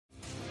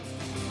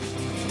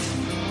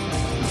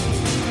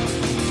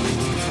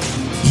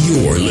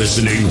You're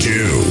listening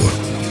to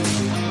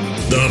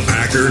the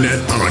Packernet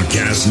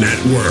Podcast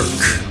Network.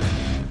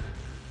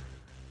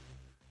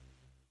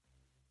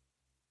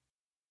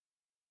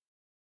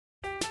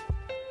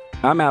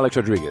 I'm Alex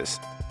Rodriguez.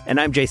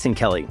 And I'm Jason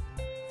Kelly.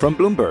 From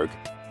Bloomberg,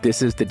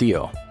 this is The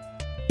Deal.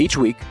 Each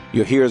week,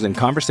 you'll hear us in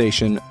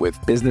conversation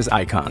with business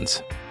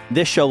icons.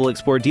 This show will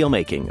explore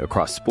deal-making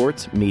across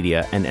sports,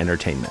 media, and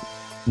entertainment.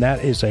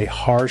 That is a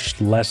harsh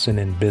lesson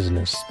in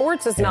business.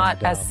 Sports is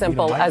not as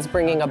simple as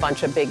bringing a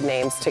bunch of big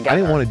names together. I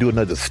didn't want to do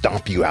another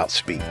stomp you out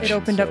speech. It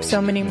opened up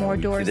so many more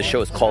doors. The show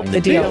is called The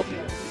Deal.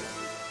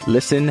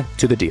 Listen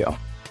to The Deal.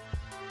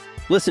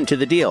 Listen to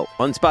The Deal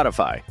on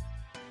Spotify.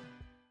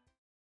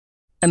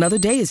 Another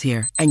day is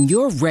here, and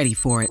you're ready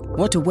for it.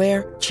 What to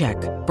wear? Check.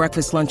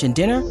 Breakfast, lunch, and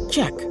dinner?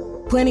 Check.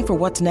 Planning for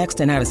what's next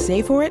and how to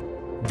save for it?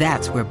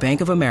 That's where Bank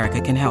of America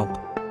can help.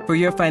 For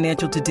your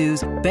financial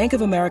to-dos, Bank of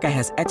America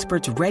has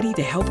experts ready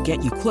to help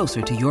get you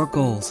closer to your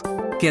goals.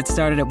 Get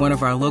started at one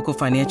of our local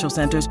financial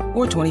centers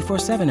or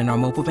 24/7 in our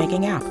mobile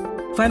banking app.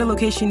 Find a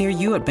location near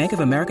you at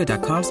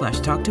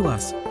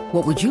bankofamerica.com/talktous.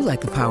 What would you like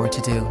the power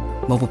to do?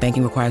 Mobile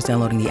banking requires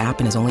downloading the app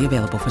and is only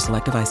available for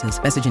select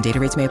devices. Message and data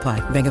rates may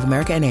apply. Bank of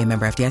America NA,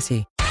 member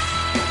FDIC.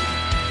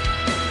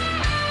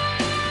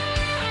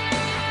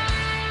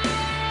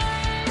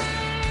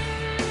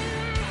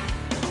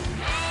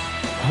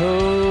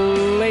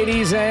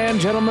 Ladies and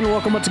gentlemen,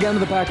 welcome once again to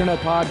the Packernet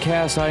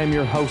Podcast. I am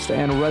your host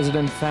and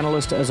resident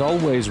panelist, as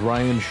always,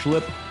 Ryan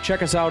Schlip.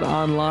 Check us out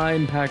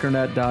online,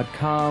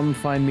 packernet.com.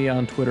 Find me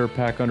on Twitter,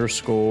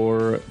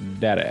 pack_data.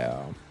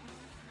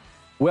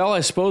 Well, I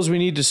suppose we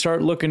need to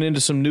start looking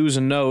into some news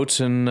and notes,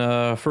 and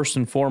first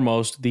and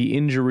foremost, the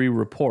injury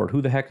report.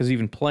 Who the heck is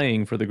even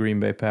playing for the Green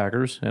Bay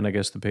Packers, and I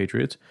guess the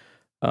Patriots?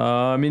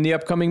 The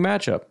upcoming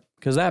matchup,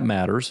 because that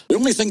matters. The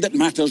only thing that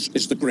matters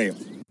is the Grail.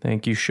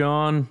 Thank you,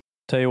 Sean.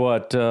 Tell you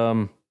what,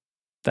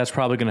 that's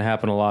probably going to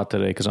happen a lot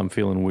today because I'm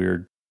feeling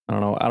weird. I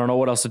don't know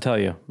what else to tell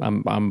you.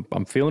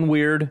 I'm feeling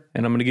weird,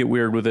 and I'm going to get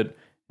weird with it.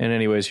 And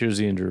anyways, here's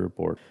the injury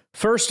report.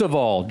 First of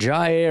all,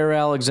 Jaire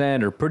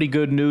Alexander. Pretty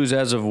good news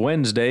as of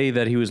Wednesday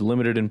that he was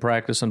limited in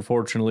practice.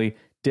 Unfortunately,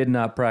 did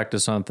not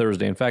practice on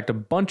Thursday. In fact, a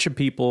bunch of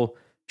people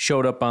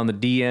showed up on the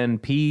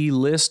DNP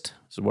list,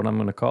 is what I'm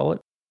going to call it.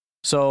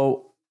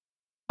 So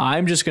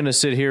I'm just going to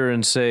sit here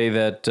and say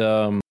that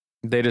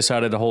they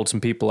decided to hold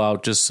some people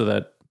out just so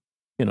that,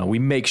 we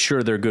make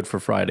sure they're good for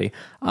Friday.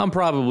 I'm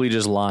probably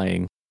just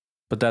lying,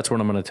 but that's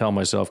what I'm going to tell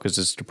myself because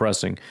it's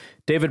depressing.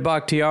 David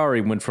Bakhtiari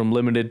went from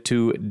limited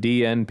to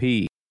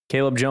DNP.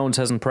 Caleb Jones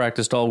hasn't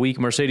practiced all week.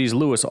 Mercedes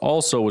Lewis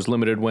also was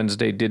limited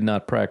Wednesday, did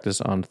not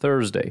practice on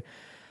Thursday.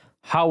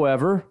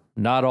 However,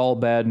 not all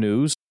bad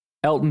news.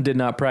 Elton did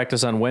not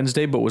practice on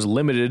Wednesday, but was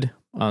limited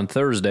on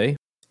Thursday.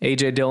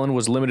 A.J. Dillon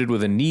was limited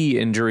with a knee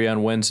injury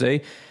on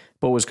Wednesday,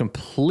 but was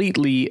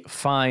completely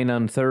fine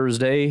on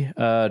Thursday.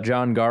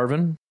 John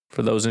Garvin,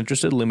 for those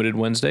interested, limited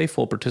Wednesday,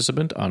 full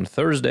participant on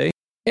Thursday.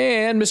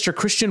 And Mr.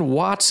 Christian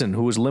Watson,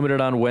 who was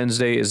limited on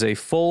Wednesday, is a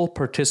full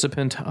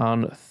participant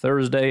on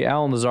Thursday.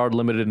 Alan Lazard,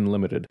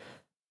 limited.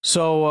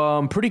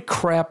 So pretty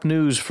crap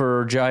news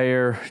for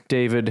Jaire,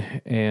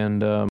 David,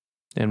 and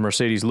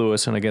Mercedes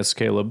Lewis, and I guess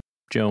Caleb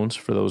Jones,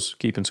 for those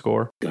keeping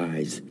score.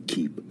 Guys,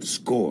 keep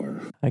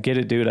score. I get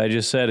it, dude. I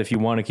just said if you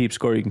want to keep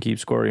score, you can keep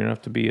score. You don't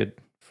have to be a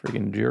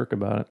friggin' jerk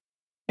about it.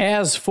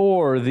 As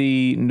for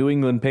the New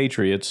England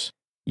Patriots,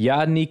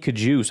 Yadni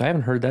Kajus, I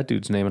haven't heard that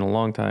dude's name in a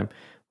long time.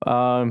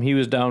 He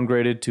was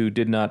downgraded to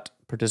did not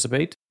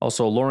participate.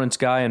 Also, Lawrence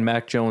Guy and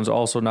Mac Jones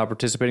also not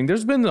participating.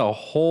 There's been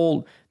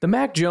the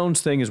Mac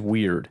Jones thing is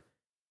weird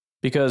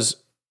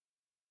because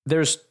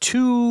there's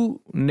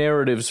two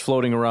narratives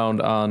floating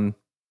around on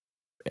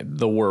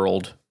the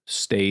world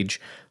stage.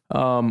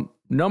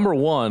 Number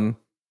one,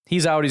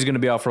 he's out. He's going to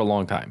be out for a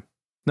long time.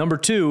 Number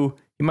two,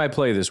 he might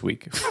play this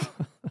week.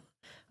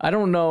 I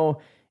don't know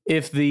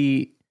if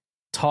the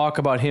talk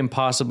about him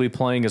possibly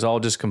playing is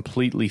all just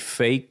completely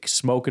fake,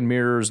 smoke and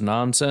mirrors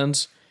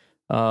nonsense,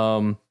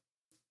 or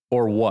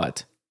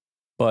what.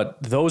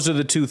 But those are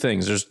the two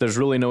things. There's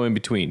really no in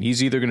between.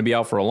 He's either going to be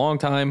out for a long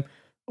time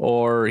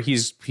or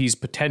he's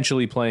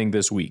potentially playing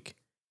this week.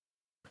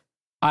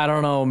 I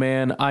don't know,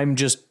 man. I'm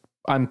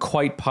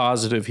quite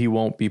positive he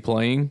won't be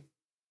playing,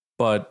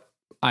 but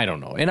I don't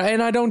know. And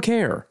I don't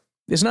care.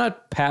 It's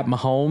not Pat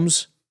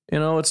Mahomes.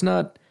 It's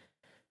not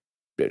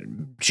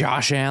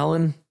Josh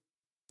Allen.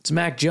 It's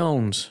Mac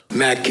Jones.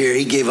 Matt Carey,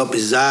 he gave up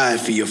his eye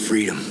for your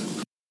freedom.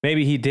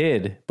 Maybe he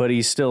did, but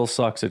he still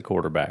sucks at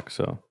quarterback.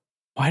 So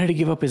why did he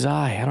give up his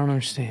eye? I don't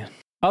understand.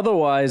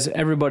 Otherwise,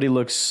 everybody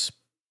looks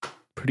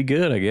pretty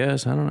good, I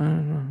guess. I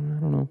don't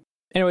know.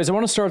 Anyways, I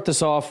want to start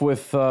this off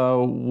with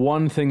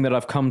one thing that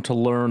I've come to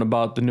learn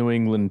about the New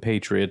England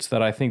Patriots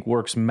that I think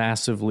works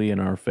massively in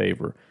our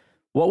favor.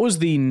 What was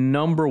the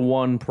number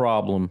one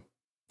problem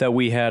that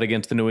we had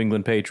against the New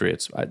England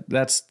Patriots?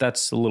 That's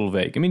a little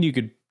vague. I mean, you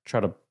could try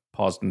to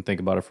pause and think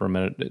about it for a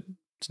minute.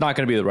 It's not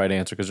going to be the right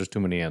answer because there's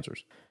too many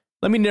answers.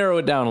 Let me narrow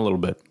it down a little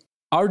bit.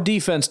 Our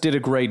defense did a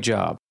great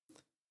job,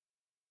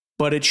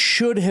 but it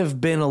should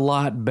have been a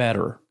lot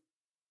better.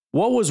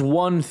 what was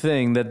one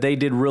thing that they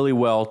did really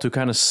well to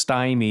kind of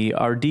stymie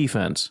our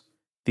defense?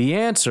 The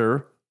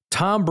answer,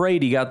 Tom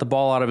Brady got the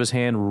ball out of his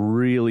hand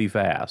really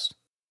fast.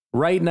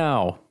 Right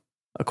now,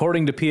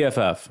 according to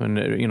PFF, and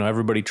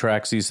everybody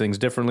tracks these things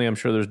differently. I'm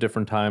sure there's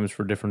different times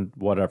for different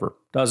whatever.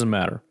 Doesn't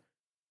matter.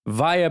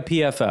 Via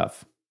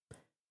PFF,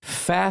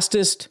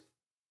 fastest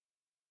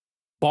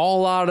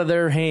ball out of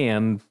their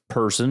hand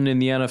person in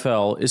the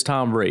NFL is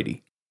Tom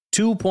Brady.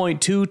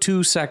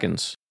 2.22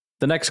 seconds.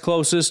 The next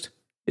closest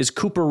is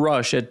Cooper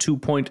Rush at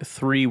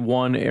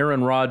 2.31.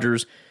 Aaron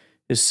Rodgers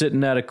is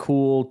sitting at a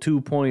cool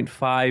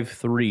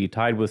 2.53,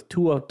 tied with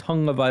Tua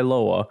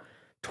Tagovailoa,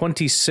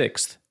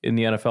 26th in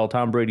the NFL.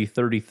 Tom Brady,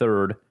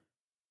 33rd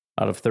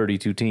out of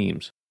 32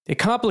 teams. It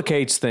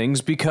complicates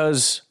things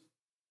because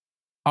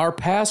our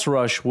pass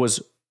rush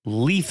was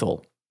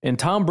lethal, and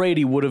Tom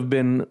Brady would have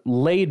been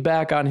laid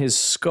back on his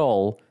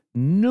skull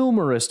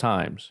numerous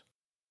times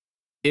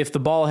if the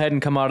ball hadn't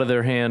come out of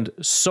their hand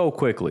so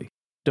quickly.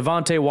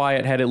 Devontae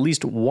Wyatt had at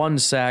least one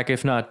sack,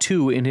 if not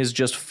two, in his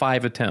just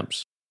 5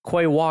 attempts.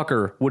 Quay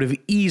Walker would have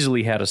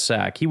easily had a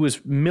sack. He was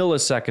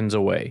milliseconds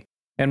away.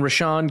 And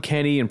Rashawn,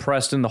 Kenny, and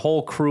Preston, the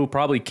whole crew,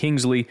 probably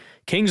Kingsley.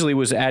 Kingsley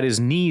was at his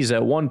knees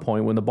at one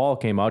point when the ball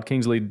came out.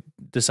 Kingsley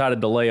decided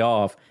to lay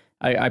off.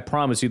 I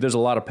promise you, there's a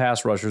lot of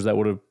pass rushers that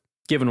would have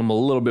given him a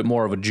little bit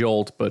more of a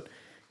jolt, but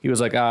he was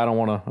like, I don't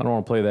want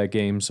to play that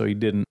game, so he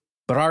didn't.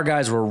 But our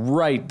guys were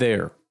right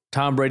there.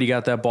 Tom Brady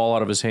got that ball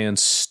out of his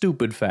hands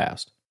stupid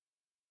fast.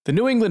 The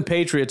New England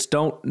Patriots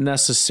don't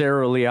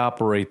necessarily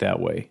operate that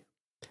way.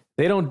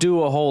 They don't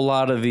do a whole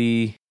lot of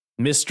the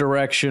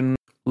misdirection,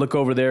 look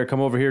over there, come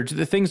over here,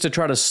 the things to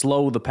try to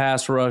slow the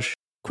pass rush,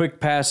 quick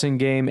passing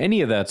game,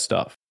 any of that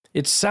stuff.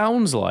 It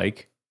sounds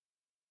like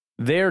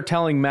they're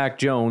telling Mac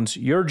Jones,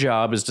 your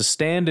job is to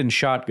stand in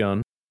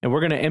shotgun, and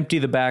we're going to empty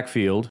the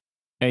backfield,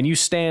 and you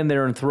stand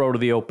there and throw to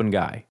the open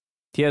guy.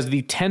 He has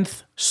the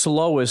 10th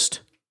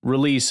slowest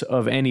release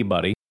of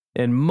anybody,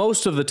 and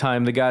most of the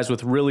time, the guys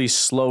with really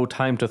slow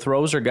time to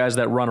throws are guys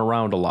that run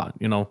around a lot,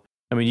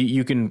 I mean,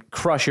 you can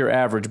crush your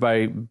average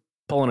by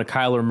pulling a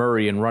Kyler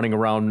Murray and running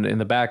around in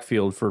the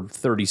backfield for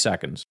 30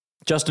 seconds.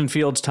 Justin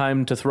Fields'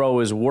 time to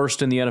throw is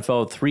worst in the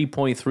NFL at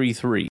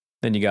 3.33.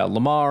 Then you got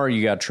Lamar,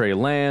 you got Trey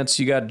Lance,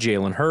 you got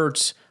Jalen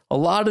Hurts. A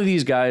lot of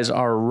these guys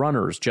are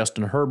runners.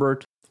 Justin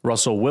Herbert,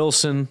 Russell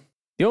Wilson.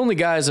 The only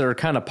guys that are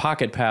kind of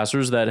pocket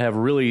passers that have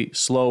really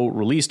slow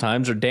release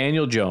times are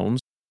Daniel Jones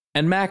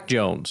and Mac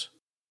Jones.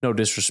 No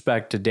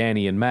disrespect to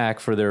Danny and Mac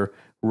for their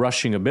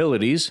rushing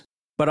abilities.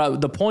 But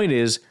the point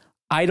is,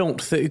 I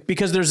don't think,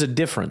 because there's a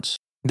difference.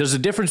 There's a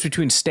difference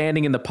between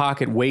standing in the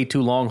pocket way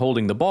too long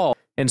holding the ball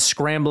and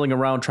scrambling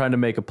around trying to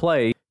make a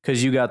play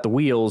because you got the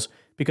wheels,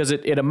 because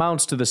it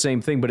amounts to the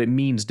same thing, but it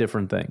means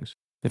different things,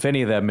 if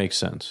any of that makes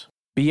sense.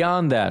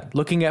 Beyond that,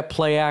 looking at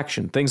play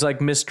action, things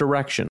like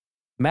misdirection.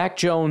 Mac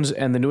Jones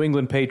and the New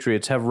England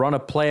Patriots have run a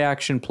play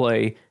action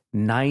play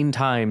 9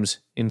 times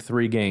in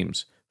 3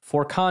 games.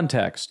 For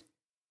context,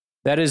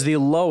 that is the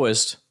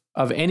lowest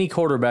of any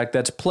quarterback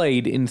that's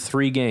played in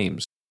 3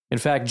 games. In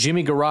fact,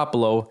 Jimmy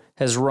Garoppolo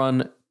has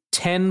run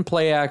 10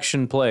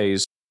 play-action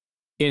plays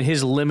in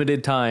his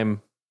limited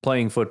time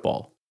playing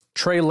football.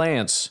 Trey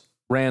Lance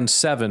ran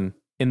 7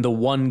 in the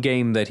 1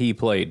 game that he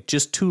played,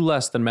 just 2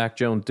 less than Mac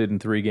Jones did in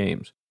 3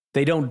 games.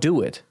 They don't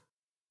do it.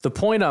 The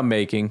point I'm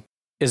making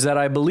is that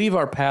I believe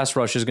our pass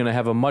rush is going to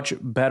have a much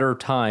better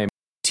time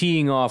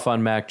teeing off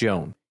on Mac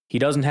Jones. He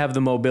doesn't have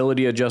the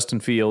mobility of Justin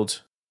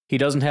Fields. He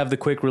doesn't have the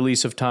quick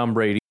release of Tom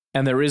Brady.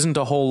 And there isn't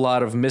a whole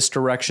lot of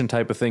misdirection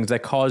type of things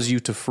that cause you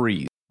to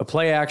freeze. A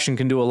play action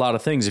can do a lot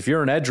of things. If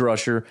you're an edge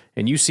rusher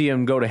and you see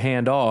him go to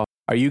hand off,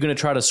 are you going to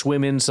try to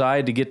swim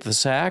inside to get the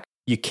sack?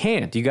 You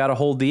can't. You got to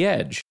hold the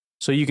edge.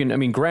 So you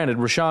can, granted,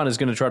 Rashawn is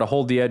going to try to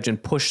hold the edge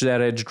and push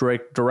that edge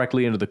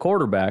directly into the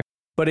quarterback,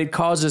 but it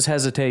causes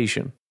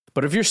hesitation.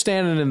 But if you're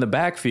standing in the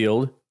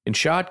backfield in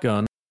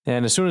shotgun,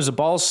 and as soon as the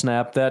ball's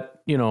snapped,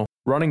 that,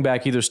 running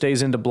back either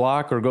stays into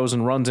block or goes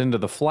and runs into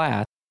the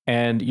flat,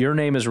 and your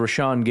name is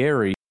Rashawn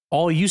Gary,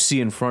 all you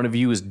see in front of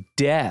you is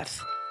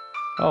death.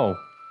 Oh,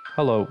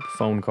 hello,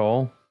 phone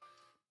call.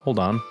 Hold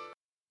on.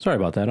 Sorry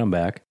about that. I'm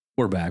back.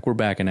 We're back. We're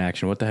back in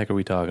action. What the heck are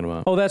we talking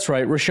about? Oh, that's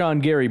right.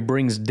 Rashawn Gary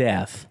brings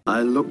death.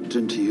 I looked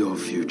into your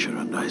future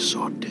and I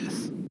saw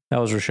death.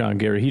 That was Rashawn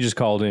Gary. He just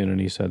called in and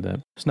he said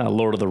that. It's not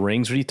Lord of the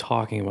Rings. What are you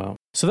talking about?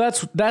 So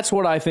that's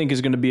what I think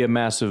is going to be a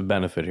massive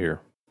benefit here.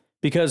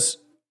 Because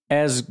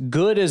as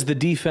good as the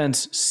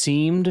defense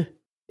seemed,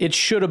 it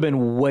should have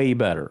been way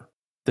better.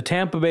 The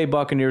Tampa Bay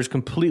Buccaneers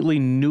completely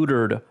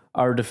neutered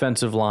our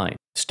defensive line.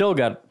 Still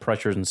got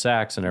pressures and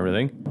sacks and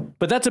everything,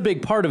 but that's a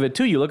big part of it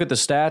too. You look at the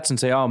stats and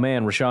say, oh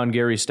man, Rashawn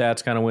Gary's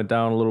stats kind of went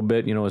down a little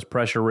bit, his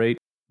pressure rate.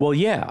 Well,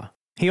 yeah,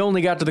 he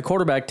only got to the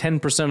quarterback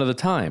 10% of the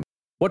time.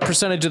 What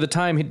percentage of the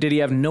time did he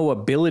have no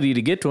ability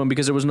to get to him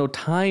because there was no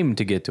time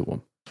to get to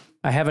him?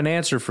 I have an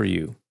answer for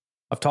you.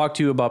 I've talked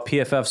to you about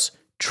PFF's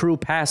true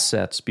pass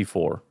sets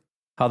before,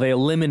 how they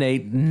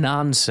eliminate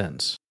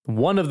nonsense.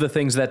 One of the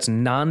things that's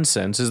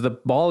nonsense is the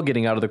ball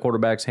getting out of the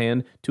quarterback's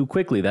hand too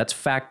quickly. That's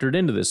factored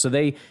into this. So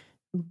they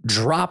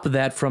drop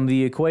that from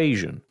the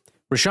equation.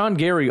 Rashawn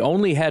Gary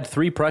only had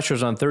 3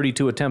 pressures on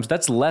 32 attempts.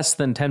 That's less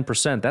than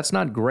 10%. That's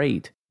not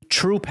great.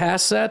 True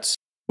pass sets,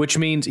 which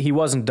means he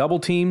wasn't double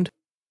teamed.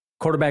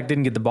 Quarterback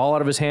didn't get the ball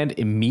out of his hand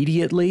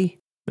immediately,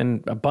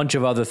 and a bunch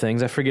of other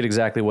things. I forget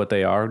exactly what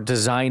they are.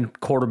 Designed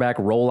quarterback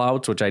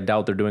rollouts, which I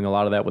doubt they're doing a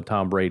lot of that with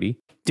Tom Brady.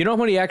 Do you know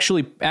how many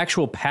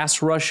actual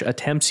pass rush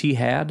attempts he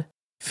had?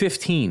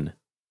 15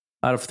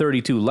 out of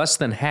 32, less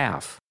than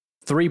half.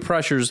 3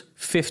 pressures,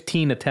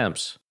 15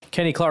 attempts.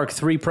 Kenny Clark,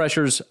 3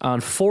 pressures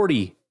on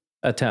 40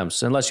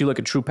 attempts. Unless you look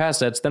at true pass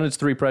sets, then it's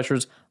 3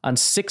 pressures on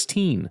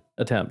 16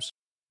 attempts.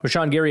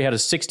 Rashawn Gary had a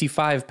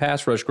 65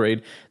 pass rush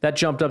grade. That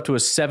jumped up to a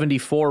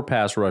 74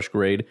 pass rush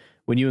grade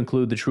when you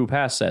include the true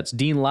pass sets.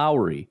 Dean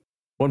Lowry,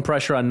 1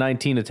 pressure on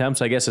 19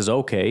 attempts, I guess is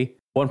okay.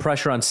 1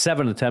 pressure on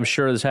 7 attempts,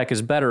 sure as heck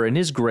is better. And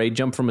his grade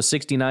jumped from a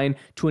 69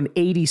 to an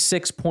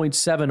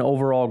 86.7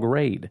 overall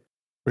grade.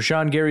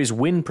 Rashawn Gary's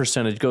win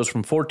percentage goes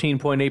from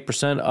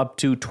 14.8% up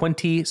to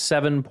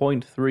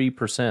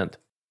 27.3%.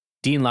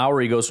 Dean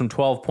Lowry goes from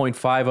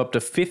 12.5 up to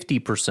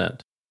 50%.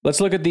 Let's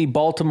look at the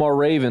Baltimore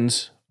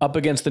Ravens up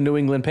against the New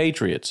England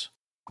Patriots.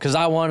 Because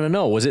I want to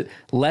know, was it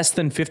less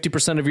than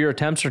 50% of your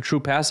attempts are true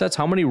pass sets?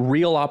 How many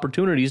real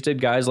opportunities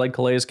did guys like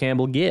Calais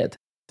Campbell get?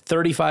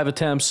 35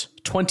 attempts,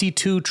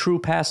 22 true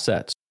pass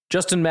sets.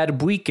 Justin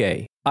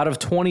Madubuike, out of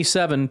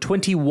 27,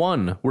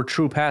 21 were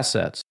true pass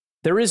sets.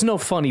 There is no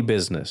funny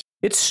business.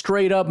 It's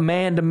straight up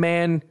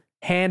man-to-man,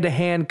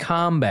 hand-to-hand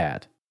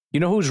combat. You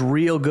know who's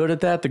real good at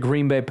that? The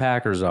Green Bay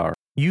Packers are.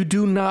 You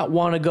do not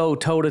want to go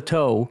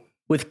toe-to-toe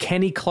with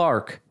Kenny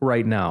Clark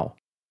right now.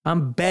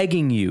 I'm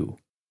begging you,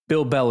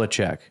 Bill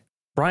Belichick.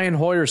 Brian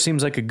Hoyer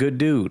seems like a good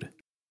dude.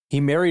 He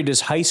married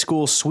his high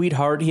school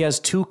sweetheart. He has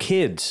 2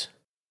 kids.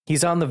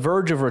 He's on the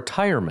verge of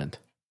retirement.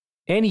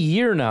 Any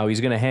year now, he's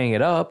going to hang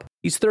it up.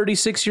 He's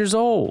 36 years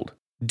old.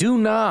 Do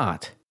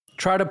not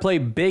try to play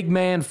big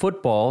man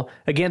football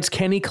against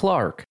Kenny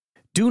Clark.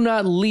 Do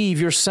not leave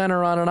your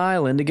center on an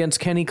island against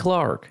Kenny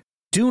Clark.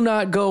 Do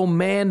not go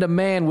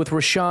man-to-man with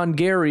Rashawn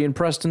Gary and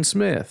Preston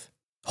Smith.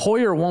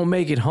 Hoyer won't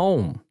make it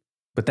home,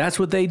 but that's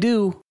what they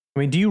do. I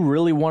mean, do you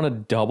really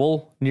want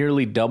to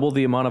nearly double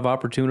the amount of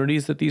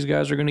opportunities that these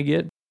guys are going to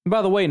get? And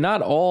by the way,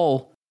 not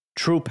all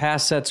true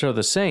pass sets are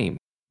the same.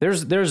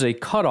 There's a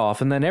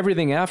cutoff, and then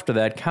everything after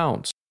that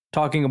counts.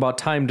 Talking about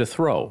time to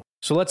throw.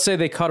 So let's say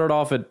they cut it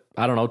off at,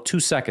 2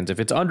 seconds. If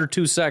it's under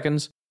 2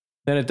 seconds,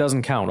 then it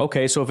doesn't count.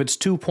 Okay, so if it's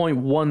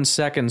 2.1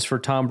 seconds for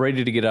Tom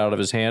Brady to get out of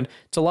his hand,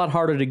 it's a lot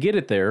harder to get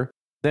it there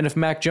than if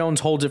Mac Jones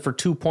holds it for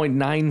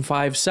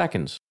 2.95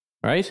 seconds,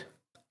 right?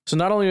 So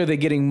not only are they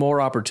getting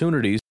more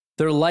opportunities,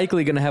 they're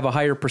likely going to have a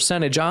higher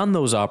percentage on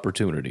those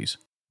opportunities.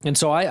 And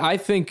so I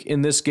think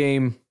in this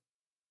game,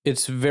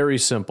 it's very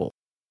simple.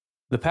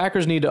 The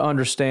Packers need to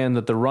understand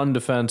that the run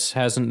defense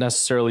hasn't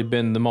necessarily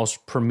been the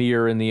most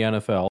premier in the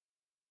NFL.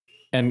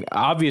 And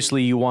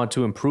obviously you want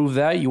to improve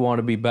that. You want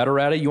to be better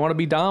at it. You want to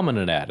be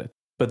dominant at it.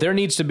 But there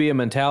needs to be a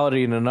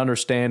mentality and an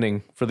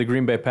understanding for the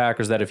Green Bay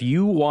Packers that if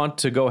you want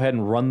to go ahead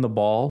and run the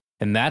ball,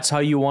 and that's how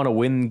you want to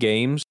win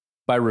games,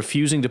 by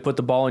refusing to put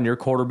the ball in your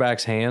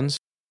quarterback's hands,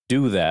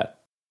 do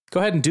that. Go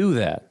ahead and do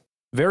that.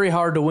 Very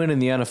hard to win in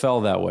the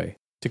NFL that way,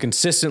 to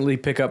consistently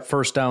pick up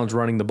first downs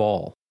running the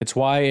ball. It's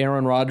why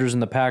Aaron Rodgers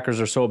and the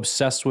Packers are so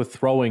obsessed with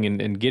throwing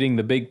and getting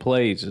the big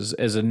plays,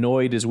 as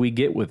annoyed as we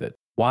get with it.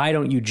 Why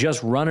don't you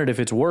just run it if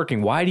it's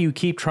working? Why do you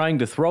keep trying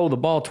to throw the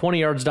ball 20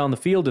 yards down the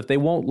field if they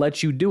won't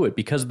let you do it?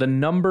 Because the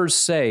numbers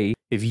say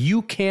if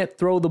you can't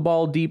throw the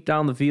ball deep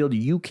down the field,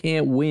 you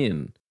can't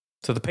win.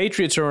 So the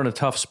Patriots are in a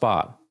tough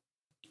spot.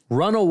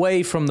 Run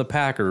away from the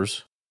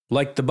Packers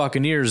like the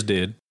Buccaneers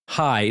did.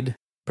 Hide.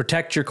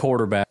 Protect your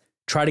quarterback.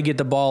 Try to get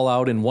the ball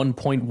out in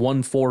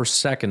 1.14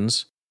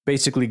 seconds.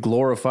 Basically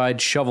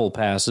glorified shovel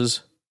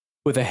passes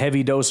with a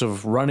heavy dose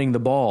of running the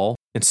ball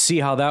and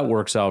see how that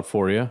works out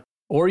for you.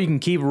 Or you can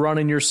keep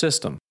running your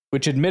system,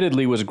 which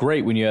admittedly was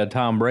great when you had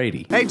Tom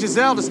Brady. Hey,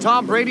 Giselle, does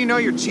Tom Brady know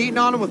you're cheating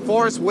on him with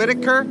Forrest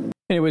Whitaker?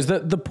 Anyways,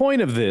 the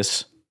point of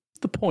this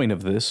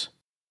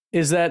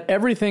is that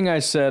everything I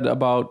said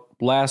about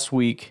last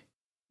week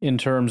in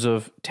terms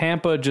of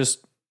Tampa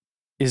just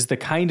is the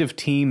kind of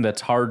team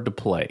that's hard to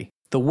play.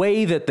 The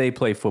way that they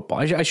play football,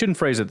 I shouldn't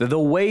phrase it, the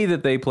way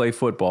that they play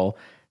football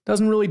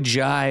doesn't really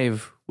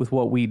jive with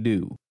what we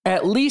do.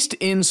 At least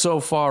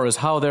insofar as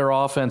how their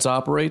offense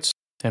operates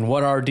and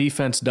what our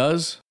defense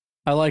does,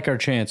 I like our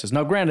chances.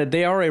 Now, granted,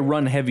 they are a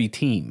run-heavy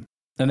team,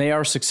 and they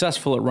are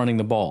successful at running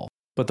the ball.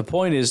 But the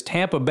point is,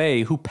 Tampa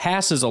Bay, who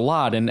passes a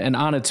lot, and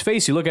on its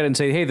face, you look at it and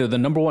say, hey, they're the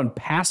number 1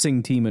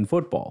 passing team in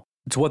football.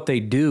 It's what they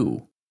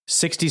do.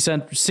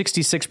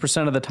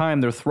 66% of the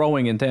time they're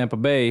throwing in Tampa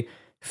Bay,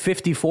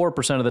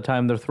 54% of the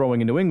time they're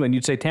throwing in New England.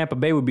 You'd say Tampa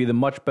Bay would be the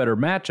much better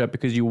matchup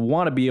because you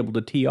want to be able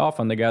to tee off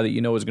on the guy that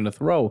you know is going to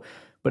throw.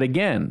 But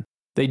again,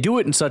 they do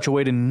it in such a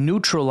way to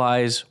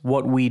neutralize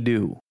what we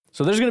do.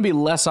 So there's going to be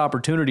less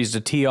opportunities to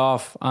tee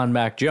off on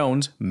Mac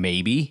Jones,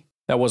 maybe.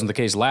 That wasn't the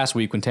case last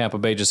week when Tampa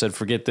Bay just said,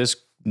 forget this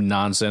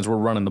nonsense, we're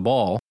running the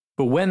ball.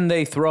 But when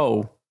they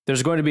throw,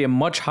 there's going to be a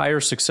much higher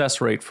success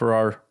rate for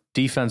our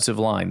defensive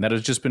line that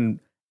has just been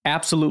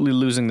absolutely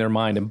losing their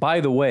mind. And by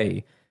the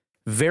way,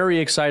 very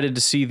excited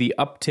to see the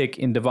uptick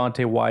in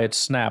Devontae Wyatt's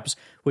snaps,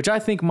 which I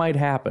think might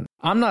happen.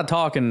 I'm not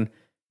talking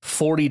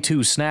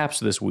 42 snaps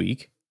this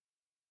week.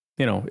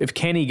 You know, if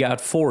Kenny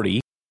got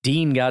 40,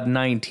 Dean got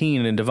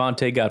 19, and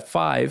Devontae got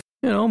 5,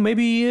 you know,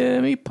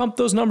 maybe pump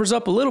those numbers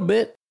up a little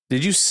bit.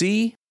 Did you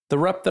see the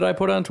rep that I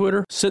put on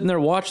Twitter? Sitting there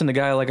watching the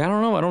guy like, I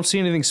don't know, I don't see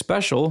anything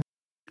special.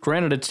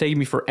 Granted, it's taken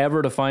me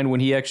forever to find when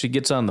he actually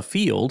gets on the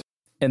field,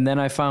 and then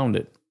I found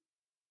it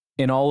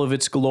in all of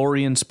its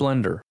glory and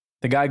splendor.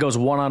 The guy goes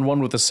one-on-one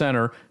with the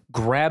center,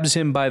 grabs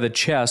him by the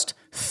chest,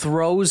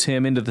 throws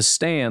him into the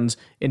stands,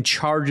 and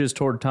charges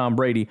toward Tom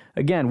Brady.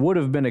 Again, would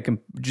have been a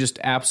just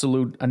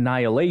absolute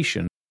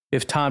annihilation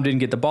if Tom didn't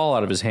get the ball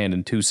out of his hand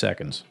in 2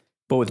 seconds.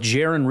 But with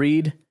Jarran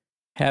Reed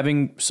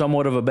having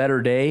somewhat of a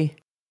better day,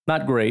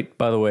 not great,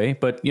 by the way,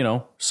 but, you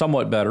know,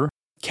 somewhat better.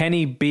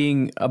 Kenny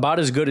being about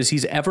as good as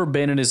he's ever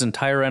been in his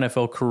entire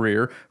NFL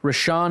career.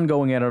 Rashawn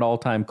going at an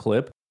all-time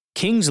clip.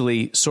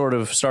 Kingsley sort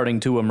of starting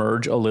to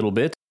emerge a little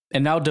bit.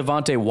 And now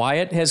Devontae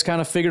Wyatt has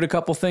kind of figured a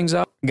couple things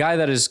out. Guy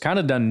that has kind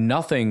of done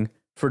nothing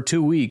for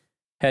 2 weeks.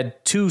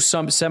 Had 2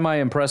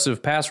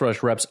 semi-impressive pass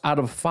rush reps out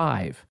of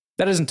 5.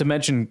 That isn't to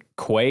mention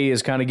Quay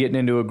is kind of getting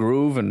into a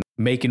groove and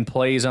making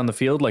plays on the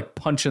field, like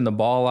punching the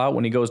ball out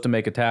when he goes to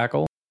make a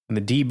tackle. And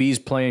the DB's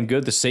playing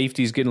good. The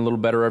safety's getting a little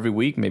better every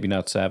week. Maybe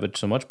not Savage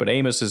so much, but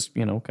Amos is,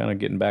 you know, kind of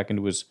getting back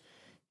into his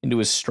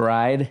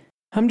stride.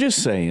 I'm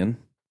just saying.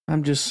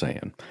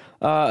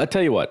 I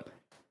tell you what.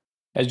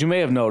 As you may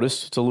have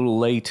noticed, it's a little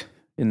late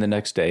in the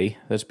next day.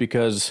 That's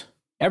because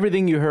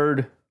everything you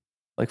heard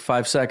like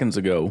 5 seconds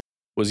ago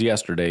was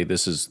yesterday.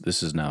 This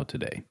is now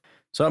today.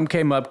 Something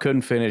came up,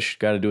 couldn't finish,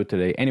 got to do it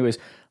today. Anyways,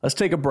 let's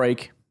take a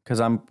break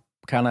because I'm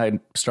kind of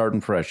starting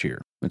fresh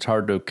here. It's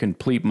hard to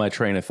complete my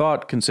train of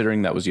thought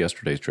considering that was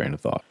yesterday's train of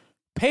thought.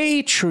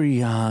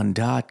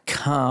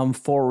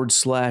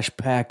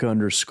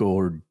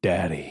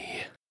 Patreon.com/pack_daddy.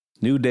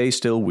 New day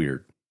still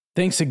weird.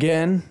 Thanks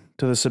again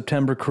to the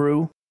September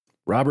crew.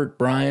 Robert,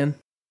 Brian,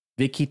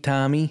 Vicky,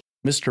 Tommy,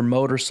 Mr.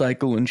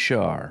 Motorcycle, and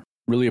Shar.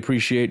 Really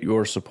appreciate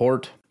your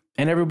support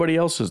and everybody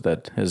else's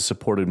that has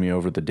supported me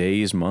over the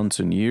days, months,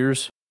 and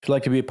years. If you'd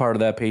like to be a part of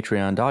that,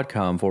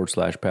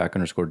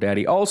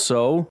 patreon.com/pack_daddy.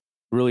 Also,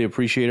 really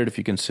appreciate it if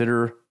you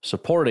consider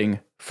supporting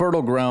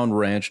Fertile Ground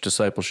Ranch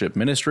Discipleship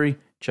Ministry.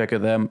 Check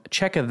them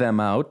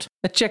out.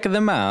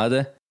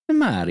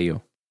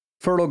 Mario.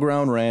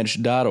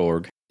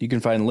 FertileGroundRanch.org. You can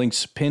find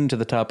links pinned to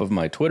the top of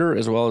my Twitter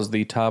as well as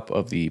the top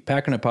of the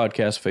Packernet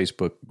Podcast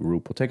Facebook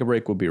group. We'll take a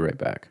break. We'll be right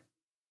back.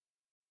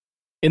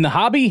 In the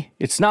hobby,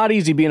 it's not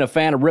easy being a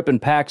fan of ripping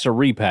packs or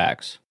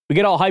repacks. We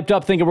get all hyped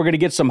up thinking we're going to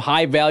get some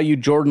high-value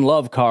Jordan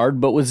Love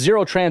card, but with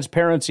zero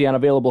transparency on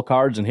available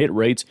cards and hit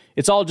rates,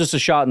 it's all just a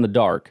shot in the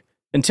dark.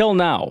 Until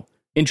now,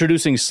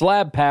 introducing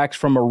slab packs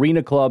from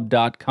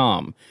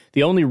arenaclub.com,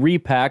 the only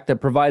repack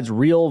that provides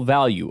real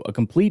value, a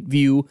complete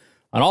view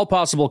on all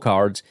possible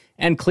cards,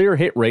 and clear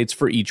hit rates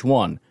for each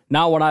one.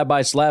 Now when I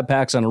buy slab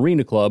packs on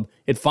Arena Club,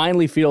 it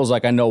finally feels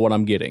like I know what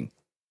I'm getting.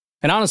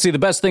 And honestly, the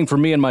best thing for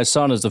me and my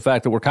son is the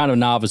fact that we're kind of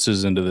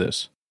novices into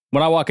this.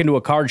 When I walk into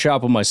a card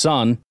shop with my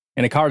son,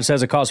 and a card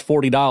says it costs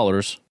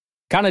 $40,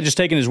 kind of just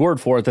taking his word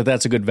for it that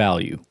that's a good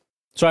value.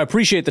 So I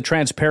appreciate the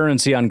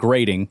transparency on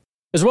grading,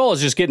 as well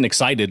as just getting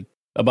excited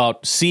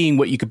about seeing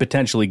what you could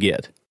potentially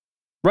get.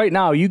 Right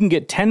now, you can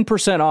get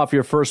 10% off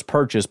your first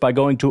purchase by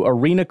going to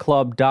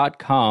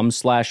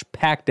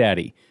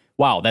arenaclub.com/packdaddy.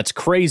 Wow, that's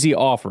crazy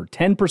offer.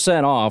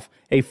 10% off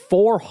a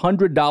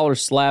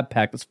 $400 slab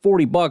pack. That's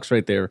 $40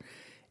 right there.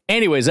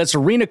 Anyways, that's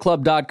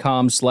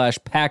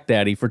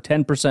arenaclub.com/packdaddy for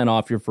 10%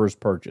 off your first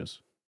purchase.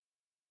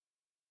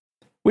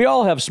 We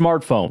all have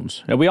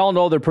smartphones, and we all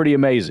know they're pretty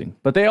amazing,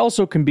 but they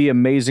also can be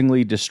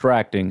amazingly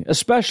distracting,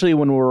 especially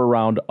when we're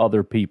around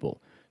other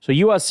people. So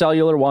US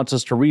Cellular wants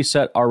us to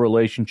reset our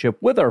relationship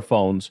with our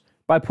phones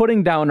by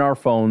putting down our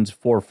phones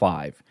for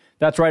 $5.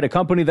 That's right, a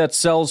company that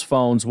sells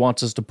phones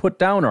wants us to put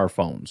down our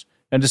phones.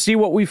 And to see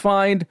what we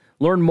find,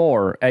 learn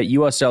more at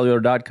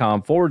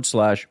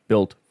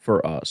uscellular.com/built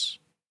for us.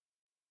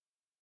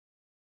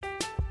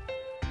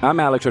 I'm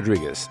Alex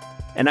Rodriguez.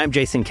 And I'm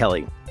Jason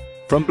Kelly.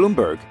 From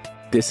Bloomberg,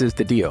 this is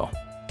The Deal.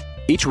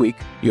 Each week,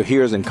 you'll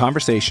hear us in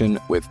conversation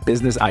with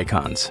business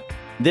icons.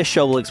 This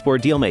show will explore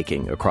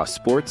deal-making across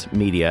sports,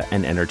 media,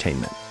 and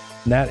entertainment.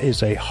 That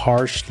is a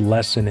harsh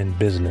lesson in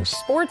business.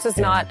 Sports is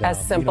not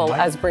as simple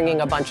as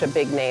bringing a bunch of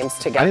big names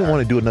together. I didn't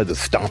want to do another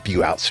stomp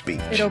you out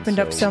speech. It opened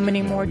up so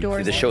many more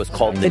doors. The show is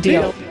called The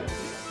Deal.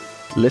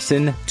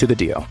 Listen to The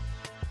Deal.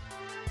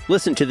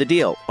 Listen to The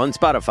Deal on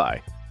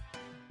Spotify.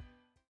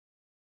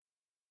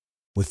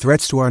 With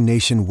threats to our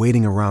nation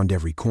waiting around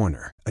every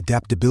corner,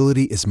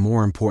 adaptability is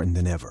more important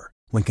than ever.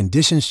 When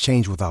conditions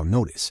change without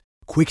notice,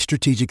 quick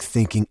strategic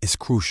thinking is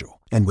crucial.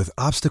 And with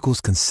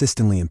obstacles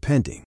consistently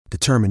impending,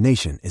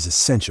 determination is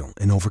essential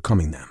in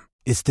overcoming them.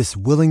 It's this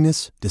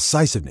willingness,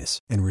 decisiveness,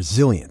 and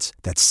resilience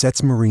that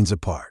sets Marines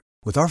apart.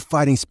 With our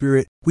fighting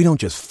spirit, we don't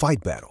just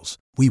fight battles,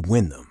 we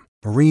win them.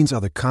 Marines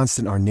are the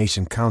constant our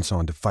nation counts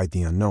on to fight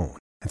the unknown.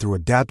 And through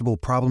adaptable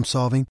problem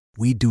solving,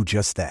 we do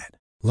just that.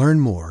 Learn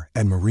more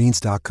at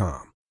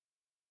marines.com.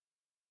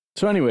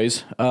 So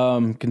anyways,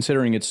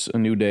 considering it's a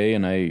new day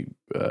and I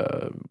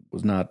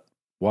was not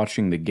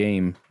watching the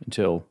game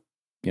until,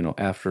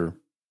 after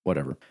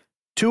whatever.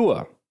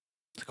 Tua,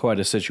 it's quite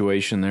a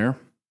situation there.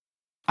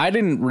 I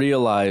didn't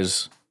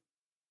realize,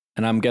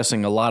 and I'm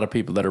guessing a lot of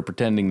people that are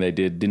pretending they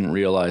didn't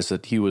realize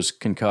that he was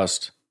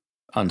concussed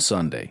on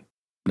Sunday.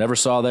 Never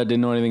saw that,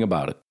 didn't know anything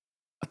about it.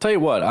 I'll tell you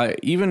what,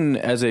 even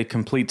as a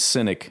complete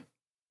cynic,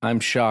 I'm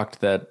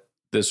shocked that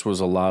this was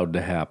allowed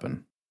to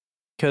happen.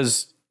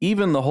 Because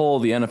even the whole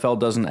the NFL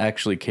doesn't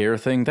actually care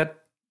thing, that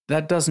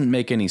doesn't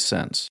make any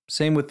sense.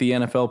 Same with the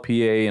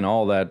NFLPA and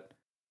all that.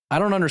 I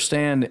don't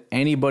understand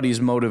anybody's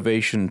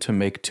motivation to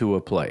make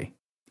Tua play.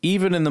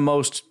 Even in the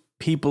most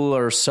people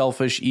are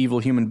selfish, evil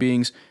human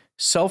beings,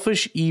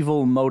 selfish,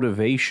 evil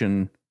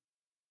motivation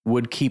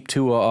would keep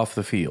Tua off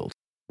the field.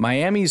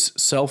 Miami's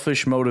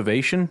selfish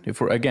motivation,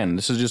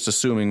 this is just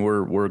assuming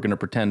we're going to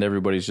pretend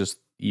everybody's just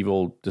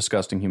evil,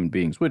 disgusting human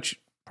beings, which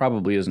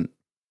probably isn't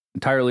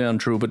entirely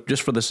untrue, but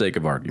just for the sake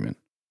of argument.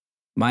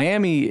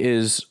 Miami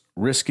is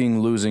risking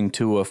losing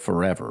Tua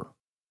forever.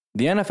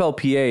 The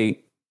NFLPA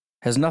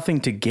has nothing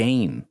to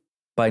gain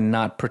by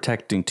not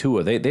protecting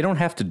Tua. They don't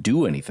have to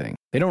do anything.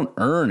 They don't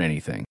earn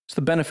anything. It's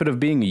the benefit of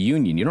being a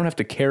union. You don't have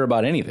to care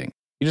about anything.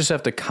 You just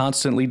have to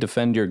constantly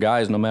defend your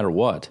guys no matter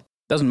what.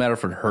 Doesn't matter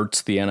if it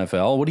hurts the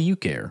NFL. What do you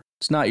care?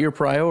 It's not your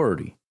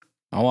priority.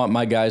 I want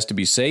my guys to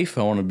be safe.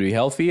 I want them to be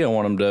healthy. I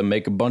want them to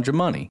make a bunch of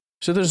money.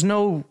 So there's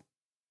no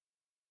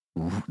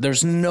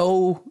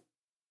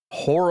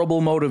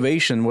horrible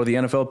motivation where the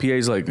NFLPA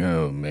is like,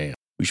 oh man,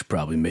 we should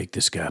probably make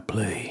this guy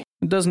play.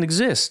 It doesn't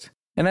exist.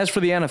 And as for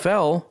the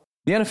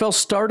NFL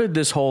started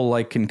this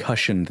whole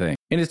concussion thing.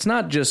 And it's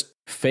not just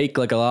fake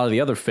like a lot of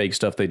the other fake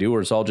stuff they do where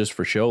it's all just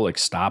for show, like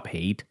stop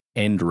hate,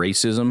 end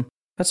racism.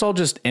 That's all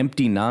just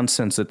empty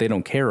nonsense that they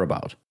don't care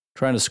about,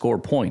 trying to score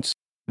points.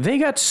 They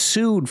got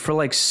sued for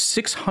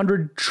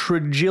 $600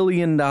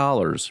 trillion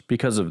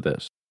because of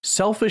this.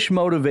 Selfish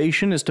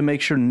motivation is to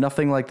make sure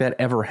nothing like that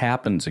ever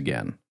happens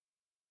again.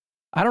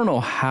 I don't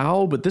know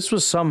how, but this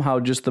was somehow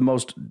just the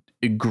most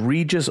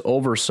egregious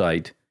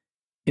oversight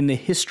in the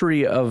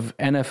history of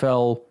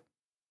NFL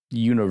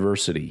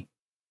university.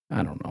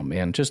 I don't know,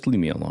 man. Just leave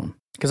me alone.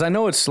 Because I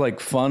know it's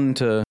fun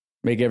to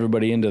make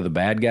everybody into the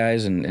bad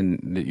guys, and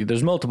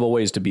there's multiple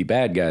ways to be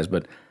bad guys,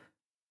 but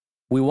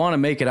we want to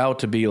make it out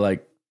to be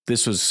like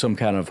this was some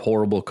kind of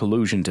horrible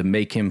collusion to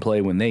make him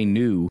play when they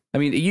knew. I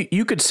mean,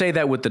 you could say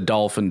that with the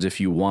Dolphins if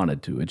you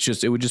wanted to.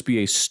 It would just be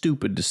a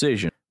stupid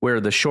decision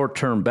where the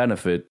short-term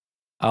benefit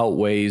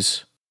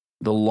outweighs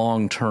the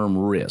long-term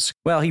risk.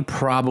 Well, he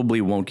probably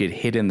won't get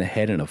hit in the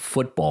head in a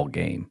football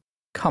game.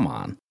 Come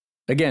on.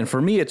 Again,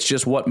 for me, it's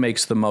just what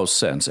makes the most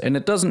sense. And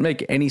it doesn't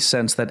make any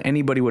sense that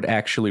anybody would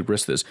actually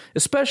risk this,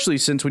 especially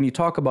since when you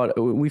talk about,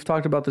 we've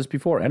talked about this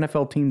before,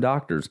 NFL team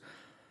doctors,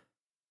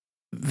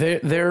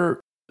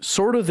 they're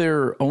sort of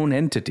their own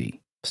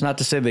entity. It's not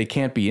to say they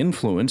can't be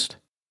influenced,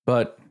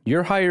 but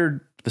you're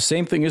hired, the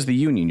same thing as the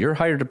union, you're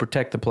hired to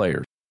protect the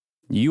players.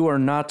 You are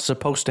not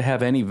supposed to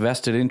have any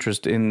vested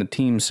interest in the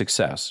team's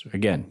success.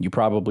 Again, you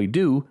probably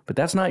do, but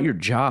that's not your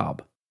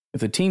job. If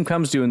the team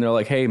comes to you and they're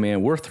like, hey,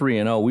 man, we're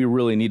 3-0. We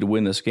really need to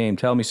win this game.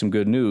 Tell me some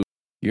good news.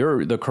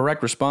 The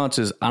correct response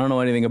is, I don't know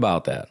anything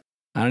about that.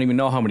 I don't even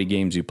know how many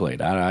games you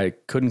played. I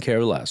couldn't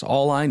care less.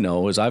 All I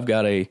know is I've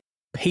got a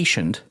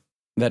patient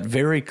that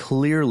very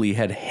clearly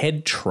had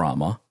head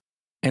trauma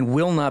and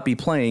will not be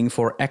playing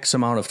for X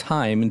amount of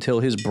time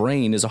until his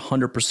brain is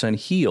 100%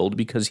 healed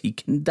because he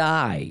can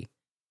die.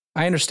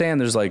 I understand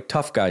there's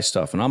tough guy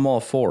stuff, and I'm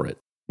all for it.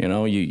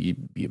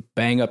 You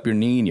bang up your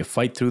knee and you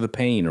fight through the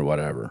pain or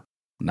whatever.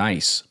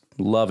 Nice.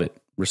 Love it.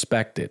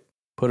 Respect it.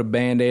 Put a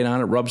Band-Aid on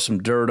it, rub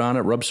some dirt on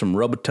it, rub some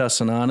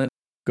Robitussin on it,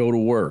 go to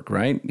work,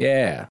 right?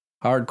 Yeah.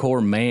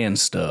 Hardcore man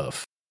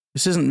stuff.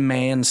 This isn't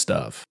man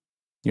stuff.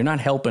 You're not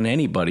helping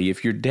anybody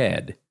if you're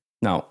dead.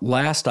 Now,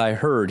 last I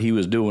heard, he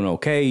was doing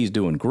okay. He's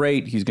doing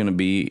great. He's going to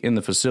be in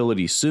the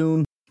facility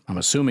soon. I'm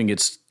assuming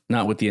it's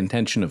not with the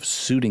intention of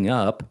suiting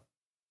up.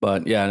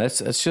 But yeah,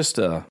 it's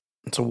a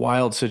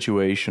wild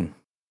situation.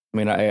 I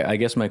mean, I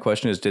guess my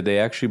question is, did they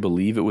actually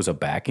believe it was a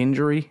back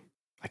injury?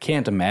 I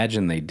can't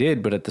imagine they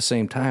did, but at the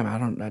same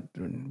time,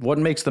 what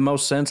makes the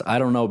most sense? I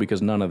don't know,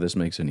 because none of this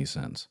makes any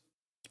sense.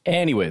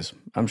 Anyways,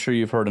 I'm sure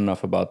you've heard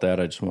enough about that.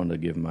 I just wanted to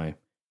give my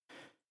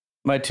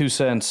 2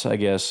 cents, I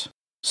guess.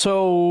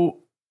 So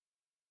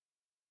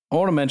I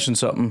want to mention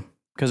something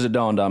because it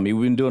dawned on me.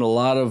 We've been doing a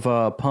lot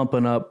of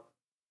pumping up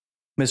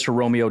Mr.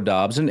 Romeo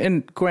Doubs.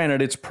 And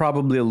granted, it's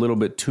probably a little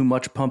bit too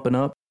much pumping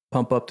up.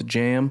 Pump up the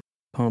jam.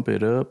 Pump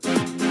it up.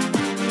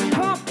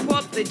 Pump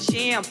up the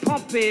jam.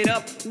 Pump it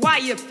up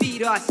while your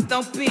feet are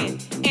stumping.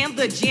 And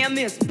the jam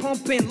is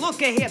pumping.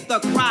 Look ahead, the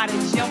crowd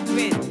is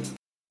jumping.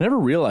 I never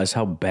realized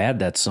how bad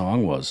that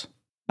song was.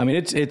 I mean,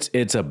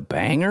 it's a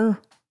banger,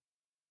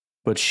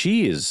 but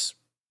she is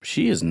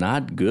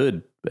not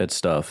good at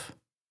stuff.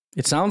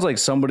 It sounds like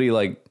somebody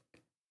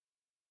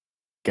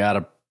got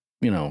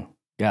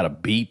a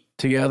beat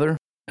together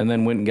and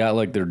then went and got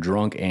like their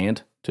drunk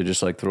aunt to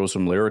just like throw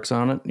some lyrics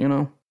on it, you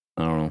know?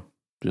 I don't know.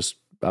 Just,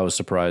 I was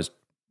surprised.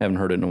 Haven't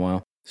heard it in a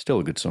while. Still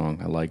a good song.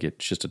 I like it.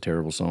 It's just a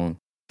terrible song.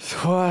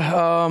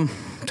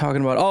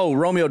 Talking about,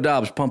 Romeo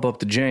Doubs, Pump Up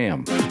the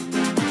Jam.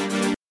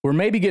 We're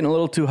maybe getting a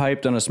little too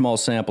hyped on a small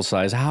sample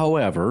size.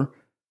 However,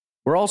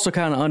 we're also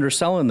kind of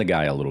underselling the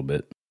guy a little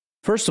bit.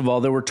 First of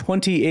all, there were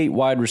 28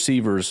 wide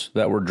receivers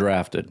that were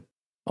drafted.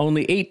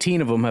 Only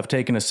 18 of them have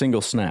taken a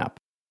single snap,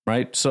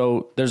 right?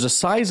 So there's a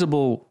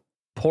sizable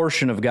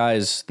portion of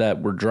guys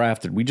that were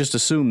drafted. We just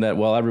assume that,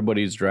 well,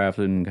 everybody's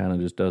drafted and kind of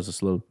just does a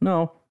slow.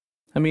 No.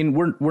 I mean,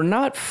 we're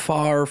not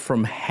far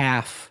from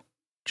half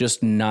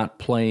just not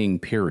playing,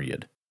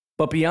 period.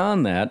 But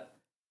beyond that,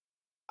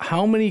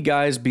 how many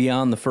guys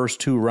beyond the first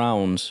 2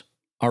 rounds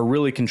are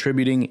really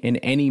contributing in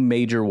any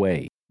major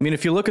way? I mean,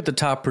 if you look at the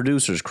top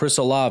producers, Chris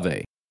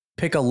Olave,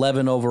 pick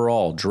 11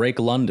 overall, Drake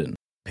London,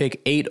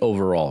 pick 8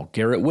 overall,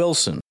 Garrett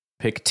Wilson,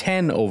 pick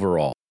 10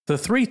 overall. The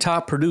 3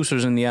 top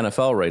producers in the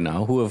NFL right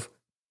now who have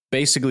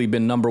basically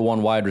been number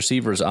 1 wide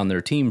receivers on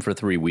their team for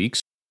 3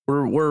 weeks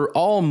were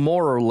all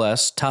more or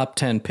less top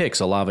 10 picks.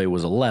 Olave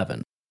was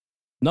 11.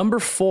 Number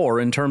 4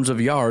 in terms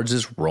of yards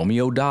is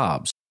Romeo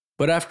Doubs.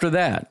 But after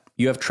that,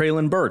 you have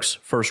Treylon Burks,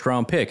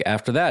 first-round pick.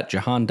 After that,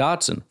 Jahan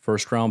Dotson,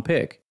 first-round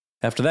pick.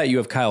 After that, you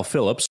have Kyle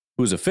Phillips,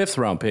 who's a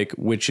 5th-round pick,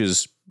 which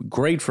is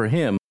great for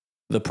him.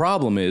 The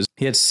problem is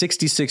he had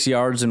 66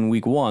 yards in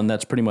week 1.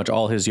 That's pretty much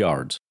all his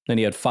yards. Then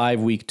he had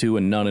 5 week 2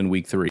 and none in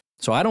week 3.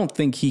 So I don't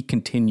think he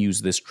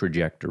continues this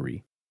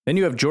trajectory. Then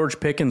you have George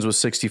Pickens with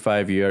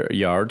 65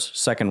 yards,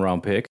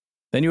 2nd-round pick.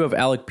 Then you have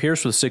Alec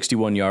Pierce with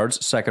 61 yards,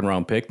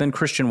 2nd-round pick. Then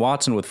Christian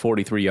Watson with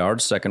 43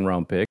 yards,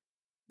 2nd-round pick.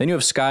 Then you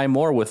have Sky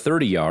Moore with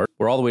 30 yards.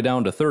 We're all the way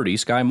down to 30.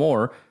 Sky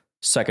Moore,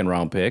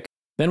 2nd-round pick.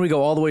 Then we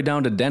go all the way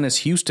down to Dennis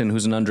Houston,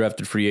 who's an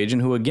undrafted free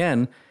agent, who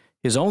again,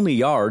 his only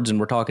yards, and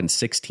we're talking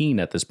 16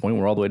 at this point,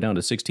 we're all the way down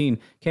to 16,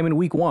 came in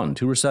week 1.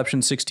 2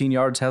 receptions, 16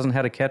 yards, hasn't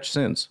had a catch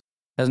since.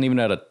 Hasn't even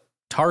had a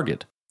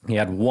target. He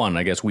had 1,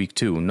 I guess, week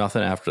 2,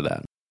 nothing after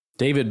that.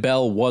 David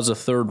Bell was a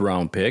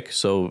 3rd-round pick,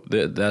 so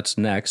that's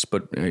next.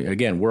 But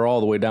again, we're all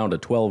the way down to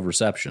 12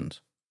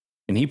 receptions.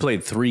 And he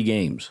played 3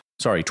 games.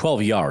 Sorry,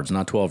 12 yards,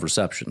 not 12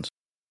 receptions.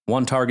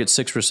 1 target,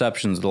 6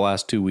 receptions the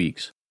last 2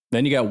 weeks.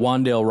 Then you got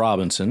Wan'Dale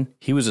Robinson.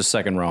 He was a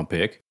 2nd-round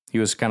pick. He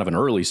was kind of an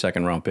early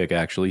 2nd-round pick,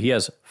 actually. He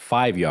has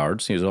 5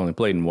 yards. He's only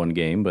played in 1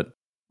 game. But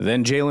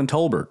then Jalen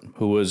Tolbert,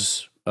 who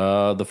was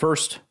the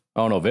first.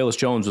 Oh, no, Velus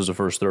Jones was the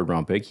first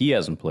 3rd-round pick. He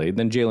hasn't played.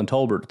 Then Jalen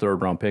Tolbert,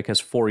 3rd-round pick, has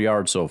 4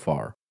 yards so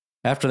far.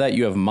 After that,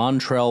 you have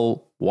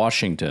Montrell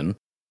Washington.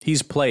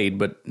 He's played,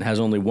 but has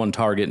only 1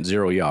 target and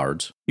 0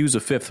 yards. He was a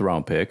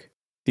 5th-round pick.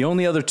 The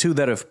only other 2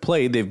 that have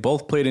played, they've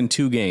both played in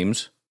 2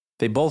 games.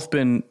 They've both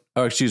been,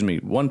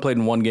 1 played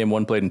in 1 game,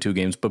 1 played in 2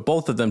 games, but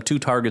both of them 2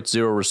 targets,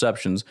 0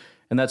 receptions,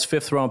 and that's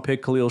 5th-round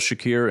pick Khalil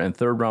Shakir and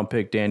 3rd-round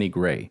pick Danny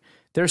Gray.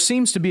 There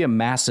seems to be a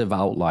massive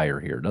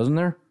outlier here, doesn't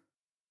there?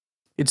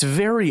 It's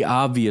very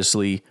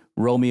obviously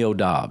Romeo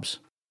Doubs.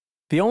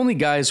 The only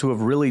guys who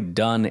have really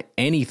done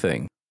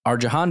anything are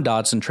Jahan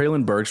Dotson,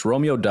 Treylon Burks,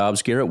 Romeo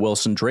Doubs, Garrett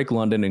Wilson, Drake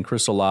London, and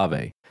Chris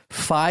Olave.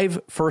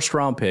 5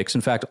 first-round picks.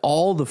 In fact,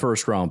 all the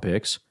first-round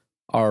picks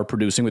are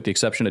producing, with the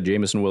exception of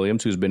Jameson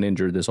Williams, who's been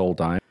injured this whole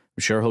time.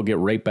 I'm sure he'll get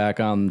right back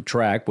on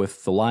track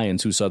with the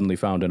Lions, who suddenly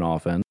found an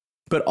offense.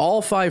 But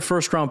all 5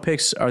 first-round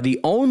picks are the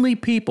only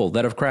people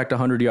that have cracked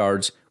 100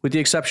 yards, with the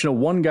exception of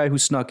 1 guy who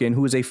snuck in,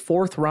 who is a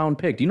 4th-round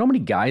pick. Do you know how many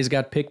guys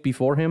got picked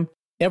before him?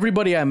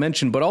 Everybody I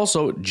mentioned, but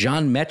also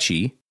John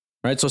Mechie.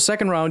 Right, so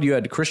 2nd round, you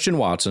had Christian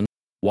Watson,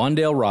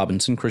 Wan'Dale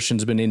Robinson.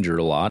 Christian's been injured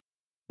a lot.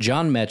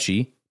 John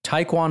Mechie,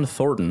 Tyquan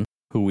Thornton,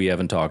 who we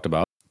haven't talked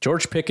about.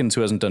 George Pickens,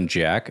 who hasn't done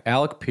jack.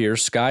 Alec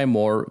Pierce, Sky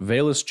Moore,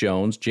 Velus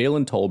Jones,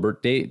 Jalen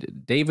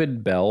Tolbert,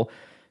 David Bell,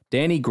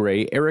 Danny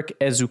Gray, Eric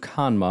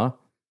Ezukanma,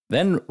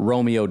 then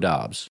Romeo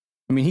Doubs.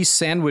 I mean, he's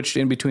sandwiched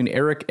in between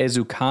Eric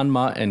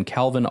Ezukanma and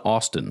Calvin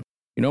Austin.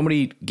 You know how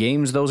many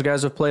games those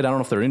guys have played? I don't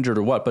know if they're injured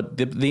or what, but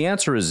the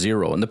answer is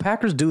 0. And the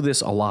Packers do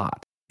this a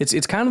lot.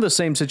 It's kind of the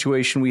same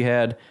situation we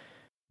had.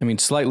 I mean,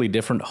 slightly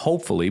different,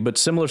 hopefully, but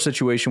similar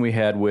situation we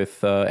had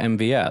with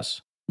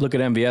MVS. Look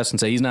at MVS and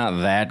say he's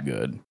not that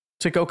good.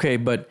 It's like, okay,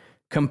 but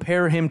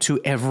compare him to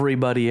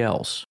everybody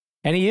else.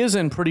 And he is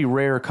in pretty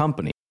rare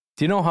company.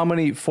 Do you know how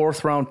many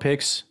 4th-round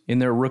picks in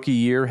their rookie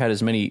year had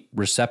as many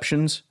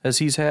receptions as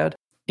he's had?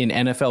 In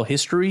NFL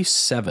history,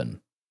 7.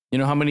 You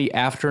know how many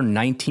after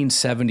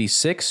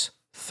 1976?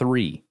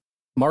 3.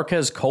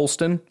 Marquez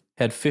Colston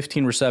had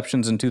 15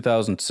 receptions in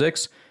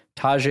 2006.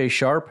 Tajay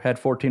Sharp had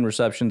 14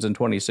 receptions in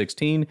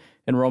 2016,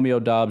 and Romeo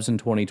Doubs in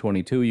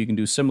 2022. You can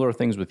do similar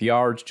things with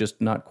yards, just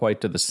not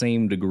quite to the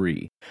same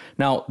degree.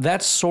 Now,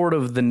 that's sort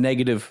of the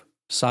negative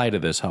side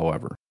of this,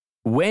 however.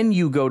 When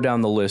you go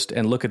down the list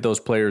and look at those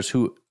players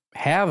who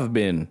have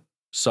been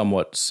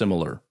somewhat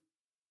similar,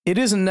 it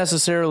isn't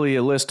necessarily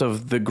a list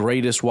of the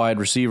greatest wide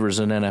receivers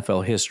in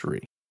NFL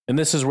history. And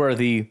this is where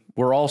the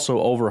we're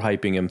also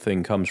overhyping him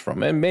thing comes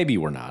from. And maybe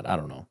we're not, I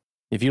don't know.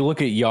 If you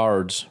look at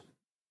yards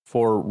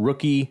for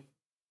rookie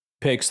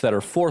picks that are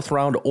 4th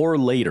round or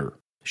later,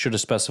 should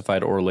have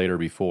specified or later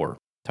before.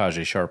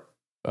 Tajay Sharp.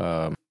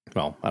 Well,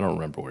 I don't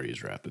remember where he's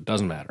drafted.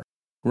 Doesn't matter.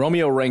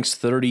 Romeo ranks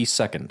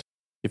 32nd.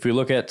 If we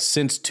look at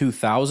since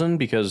 2000,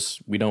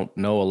 because we don't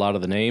know a lot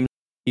of the names,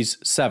 he's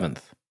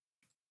 7th,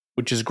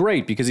 which is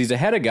great because he's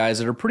ahead of guys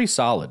that are pretty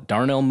solid.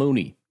 Darnell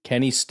Mooney,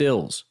 Kenny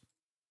Stills,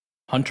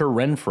 Hunter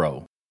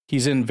Renfrow.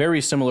 He's in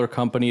very similar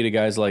company to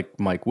guys like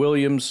Mike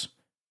Williams,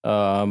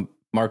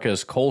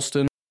 Marquez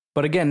Colston.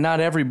 But again, not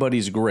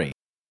everybody's great.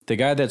 The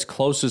guy that's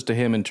closest to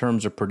him in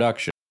terms of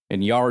production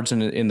and yards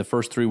in the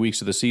first 3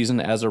 weeks of the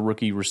season as a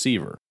rookie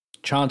receiver,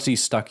 Chauncey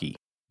Stuckey.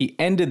 He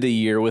ended the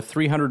year with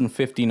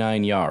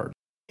 359 yards.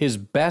 His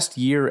best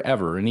year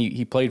ever, and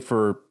he played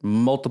for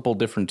multiple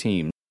different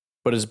teams,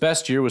 but his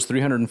best year was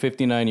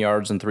 359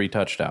 yards and 3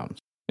 touchdowns.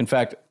 In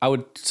fact, I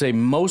would say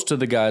most of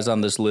the guys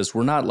on this list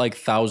were not like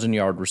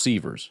 1,000-yard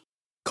receivers.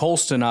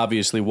 Colston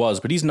obviously was,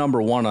 but he's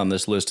number 1 on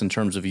this list in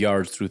terms of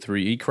yards through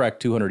 3. He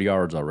cracked 200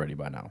 yards already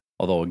by now.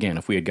 Although, again,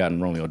 if we had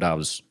gotten Romeo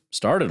Doubs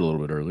started a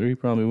little bit earlier, he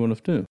probably wouldn't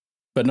have too.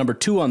 But number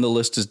 2 on the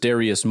list is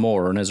Darius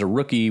Moore, and as a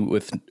rookie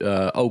with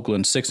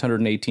Oakland,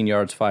 618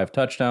 yards, 5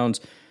 touchdowns.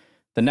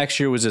 The next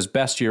year was his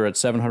best year at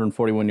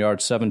 741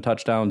 yards, 7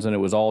 touchdowns, and it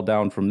was all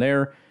down from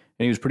there,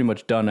 and he was pretty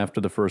much done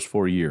after the first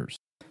 4 years.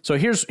 So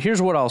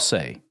here's what I'll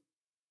say.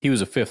 He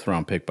was a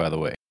 5th-round pick, by the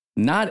way.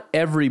 Not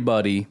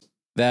everybody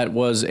that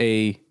was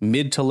a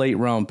mid to late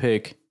round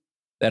pick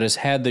that has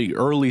had the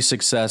early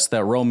success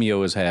that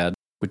Romeo has had,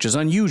 which is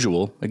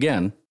unusual.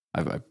 Again,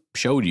 I've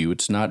showed you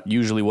it's not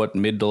usually what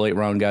mid to late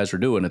round guys are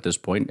doing at this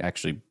point.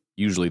 Actually,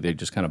 usually they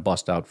just kind of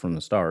bust out from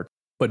the start.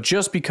 But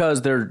just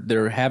because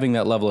they're having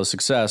that level of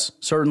success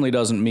certainly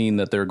doesn't mean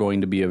that they're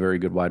going to be a very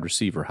good wide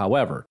receiver.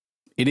 However,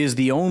 it is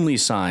the only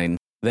sign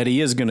that he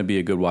is going to be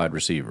a good wide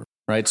receiver,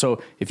 right?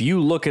 So if you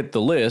look at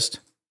the list,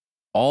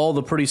 all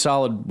the pretty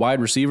solid wide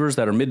receivers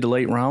that are mid to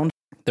late round,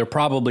 they're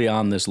probably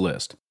on this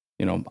list.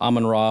 You know,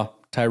 Amon-Ra,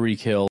 Tyreek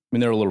Hill. I mean,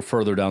 they're a little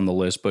further down the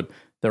list, but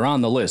they're on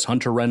the list.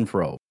 Hunter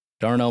Renfrow,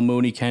 Darnell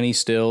Mooney, Kenny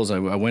Stills. I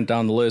went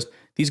down the list.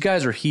 These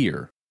guys are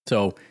here.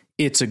 So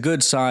it's a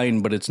good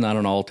sign, but it's not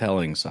an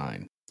all-telling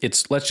sign.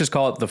 Let's just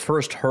call it the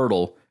first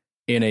hurdle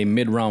in a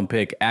mid-round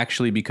pick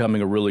actually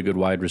becoming a really good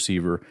wide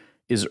receiver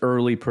is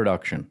early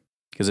production.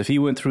 Because if he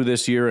went through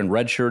this year and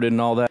redshirted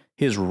and all that,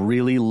 his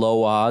really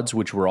low odds,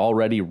 which were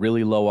already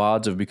really low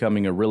odds of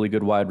becoming a really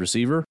good wide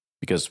receiver,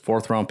 because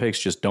 4th-round picks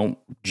just don't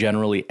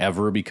generally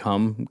ever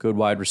become good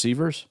wide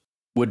receivers,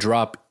 would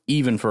drop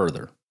even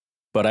further.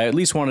 But I at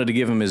least wanted to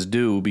give him his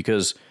due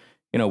because,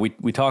 you know,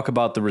 we talk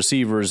about the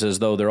receivers as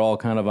though they're all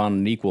kind of on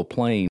an equal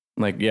plane.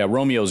 Like, yeah,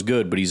 Romeo's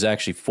good, but he's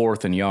actually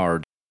 4th in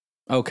yards.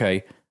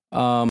 Okay,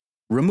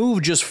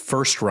 remove just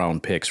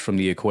 1st-round picks from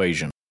the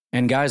equation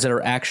and guys that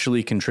are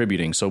actually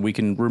contributing. So we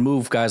can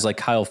remove guys like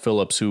Kyle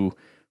Phillips, who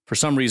for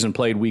some reason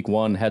played week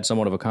 1, had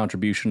somewhat of a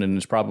contribution, and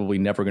is probably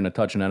never going to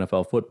touch an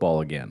NFL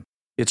football again.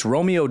 It's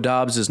Romeo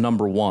Doubs is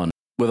number 1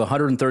 with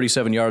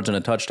 137 yards and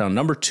a touchdown.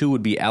 Number 2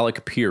 would be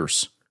Alec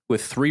Pierce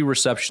with 3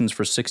 receptions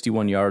for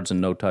 61 yards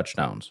and no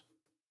touchdowns.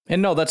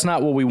 And no, that's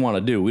not what we want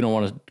to do. We don't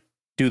want to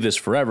do this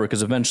forever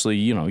because eventually,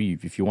 you know,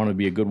 if you want to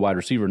be a good wide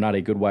receiver, not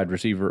a good wide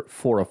receiver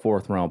for a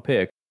 4th-round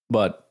pick.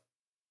 But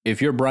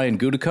if you're Brian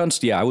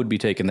Gutekunst, yeah, I would be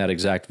taking that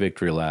exact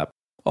victory lap.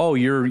 Oh,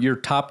 your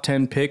top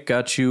 10 pick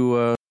got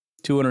you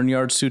 200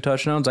 yards, 2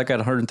 touchdowns. I got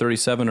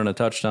 137 and a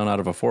touchdown out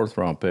of a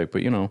 4th-round pick.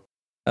 But, you know,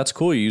 that's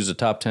cool. You use a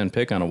top 10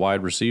 pick on a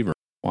wide receiver.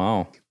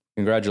 Wow.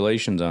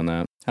 Congratulations on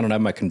that. I don't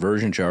have my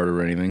conversion chart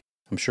or anything.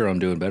 I'm sure I'm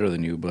doing better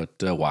than you, but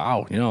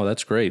wow, you know,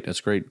 that's great. That's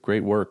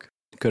great work.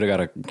 Could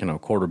have got a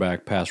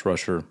quarterback, pass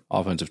rusher,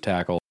 offensive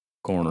tackle,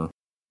 corner,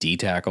 D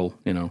tackle,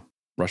 you know,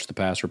 rush the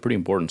passer, pretty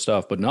important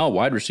stuff. But no,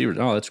 wide receivers,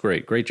 oh, that's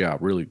great. Great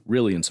job. Really,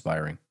 really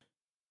inspiring.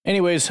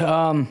 Anyways,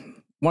 want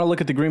to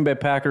look at the Green Bay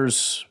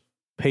Packers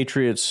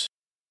Patriots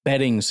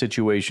betting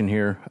situation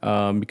here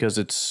because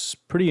it's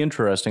pretty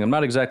interesting. I'm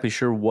not exactly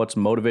sure what's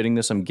motivating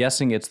this. I'm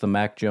guessing it's the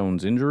Mac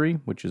Jones injury,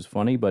 which is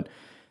funny, but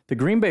the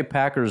Green Bay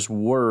Packers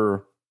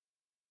were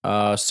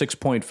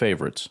 6-point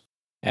favorites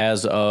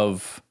as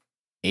of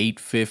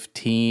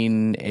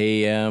 8:15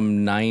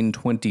 a.m.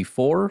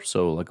 9:24,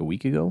 so like a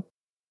week ago,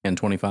 and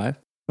 25.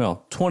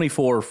 Well,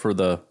 24 for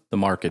the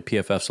market.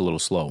 PFF's a little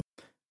slow.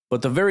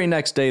 But the very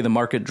next day, the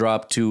market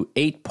dropped to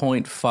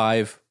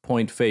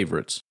 8.5-point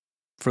favorites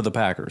for the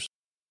Packers.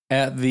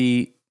 At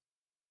the,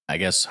 I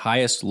guess,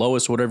 highest,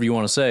 lowest, whatever you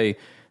want to say,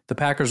 the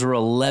Packers are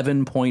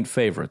 11-point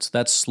favorites.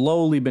 That's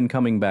slowly been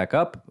coming back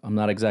up. I'm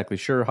not exactly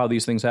sure how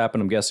these things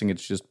happen. I'm guessing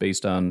it's just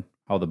based on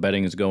how the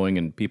betting is going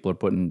and people are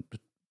putting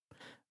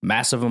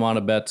massive amount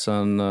of bets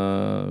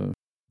on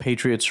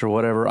Patriots or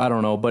whatever. I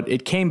don't know. But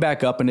it came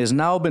back up and has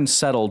now been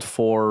settled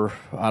for,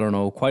 I don't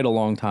know, quite a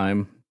long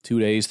time. 2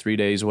 days, 3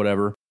 days,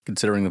 whatever,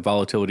 considering the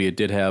volatility it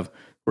did have.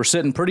 We're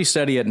sitting pretty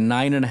steady at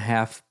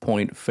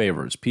 9.5-point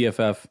favorites.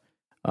 PFF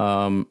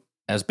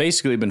has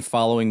basically been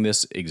following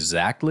this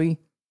exactly,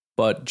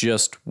 but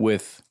just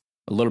with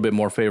a little bit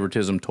more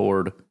favoritism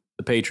toward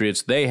the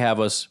Patriots. They have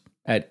us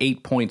at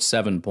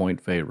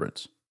 8.7-point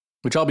favorites,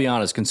 which I'll be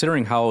honest,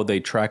 considering how they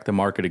track the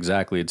market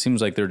exactly, it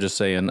seems like they're just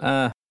saying,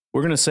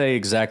 We're going to say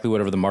exactly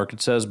whatever the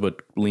market says,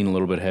 but lean a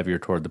little bit heavier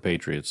toward the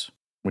Patriots,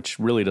 which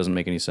really doesn't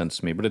make any sense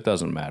to me, but it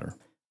doesn't matter.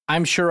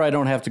 I'm sure I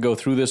don't have to go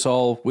through this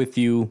all with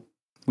you.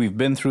 We've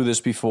been through this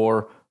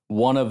before.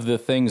 One of the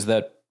things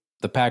that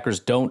the Packers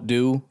don't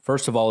do,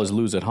 first of all, is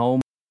lose at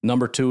home.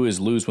 Number 2 is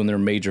lose when they're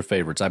major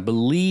favorites. I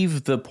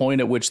believe the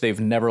point at which they've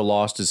never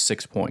lost is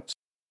 6 points.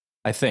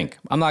 I think.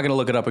 I'm not going to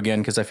look it up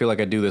again because I feel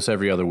like I do this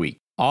every other week.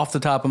 Off the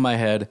top of my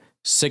head,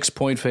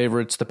 6-point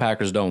favorites, the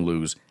Packers don't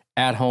lose.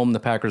 At home, the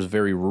Packers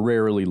very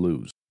rarely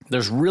lose.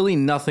 There's really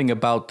nothing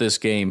about this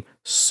game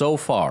so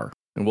far,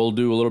 and we'll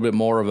do a little bit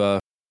more of a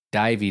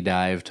divey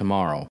dive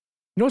tomorrow. You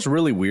know what's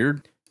really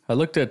weird? I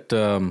looked at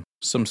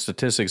some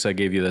statistics I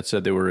gave you that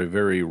said they were a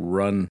very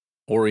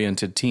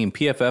run-oriented team.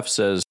 PFF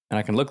says, and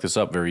I can look this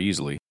up very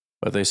easily,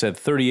 but they said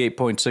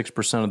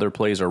 38.6% of their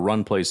plays are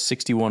run plays,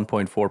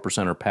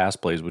 61.4% are pass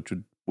plays,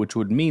 which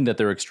would mean that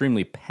they're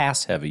extremely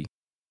pass-heavy.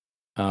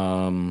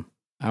 I'm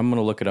going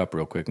to look it up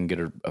real quick and get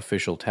an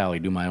official tally,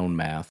 do my own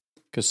math,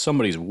 because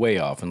somebody's way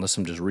off unless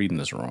I'm just reading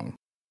this wrong.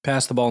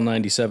 Pass the ball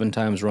 97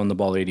 times, run the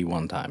ball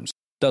 81 times.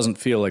 Doesn't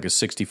feel like a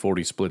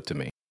 60-40 split to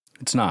me.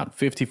 It's not,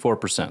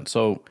 54%.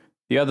 So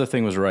the other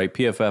thing was right.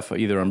 PFF,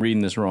 either I'm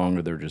reading this wrong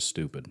or they're just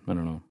stupid. I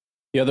don't know.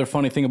 The other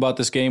funny thing about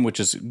this game, which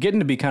is getting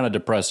to be kind of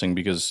depressing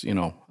because,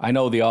 I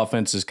know the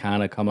offense is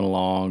kind of coming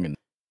along and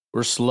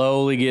we're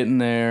slowly getting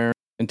there.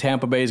 And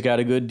Tampa Bay's got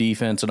a good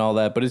defense and all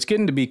that, but it's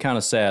getting to be kind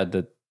of sad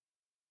that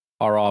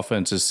our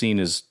offense is seen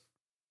as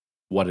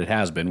what it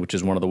has been, which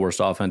is one of the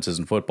worst offenses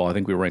in football. I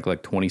think we rank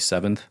like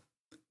 27th.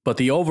 But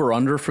the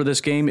over-under for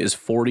this game is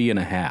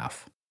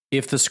 40.5.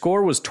 If the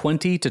score was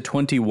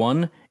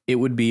 20-21, it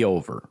would be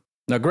over.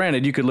 Now,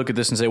 granted, you could look at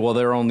this and say, well,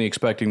 they're only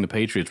expecting the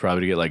Patriots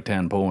probably to get like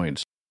 10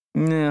 points.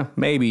 Yeah,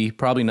 maybe.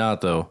 Probably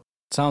not, though.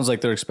 It sounds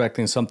like they're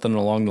expecting something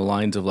along the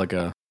lines of like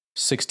a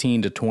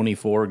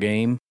 16-24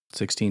 game.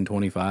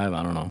 16-25,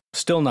 I don't know.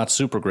 Still not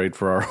super great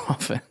for our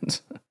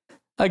offense.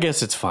 I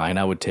guess it's fine.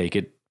 I would take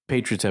it.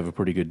 Patriots have a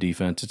pretty good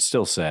defense. It's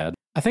still sad.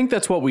 I think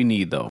that's what we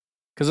need, though.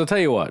 Because I'll tell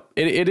you what,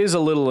 it is a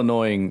little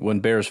annoying when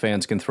Bears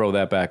fans can throw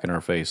that back in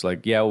our face.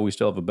 Like, yeah, well, we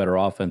still have a better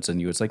offense than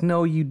you. It's like,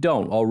 no, you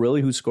don't. Oh,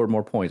 really? Who scored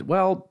more points?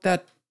 Well,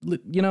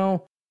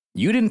 you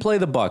didn't play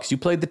the Bucs. You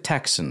played the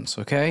Texans,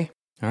 okay?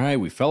 All right,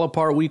 we fell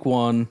apart week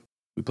 1.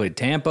 We played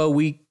Tampa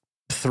week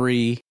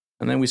 3.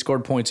 And then we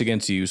scored points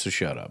against you, so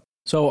shut up.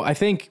 So I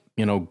think,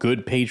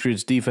 good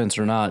Patriots defense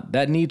or not,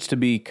 that needs to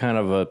be kind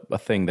of a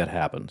thing that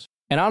happens.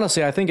 And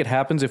honestly, I think it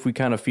happens if we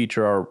kind of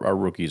feature our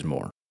rookies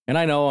more. And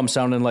I know I'm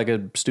sounding like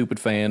a stupid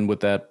fan with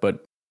that,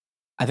 but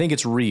I think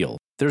it's real.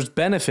 There's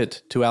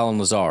benefit to Allen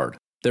Lazard.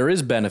 There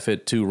is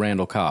benefit to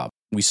Randall Cobb.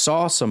 We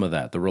saw some of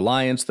that. The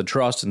reliance, the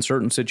trust in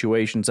certain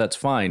situations, that's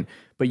fine.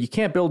 But you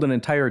can't build an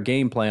entire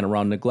game plan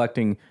around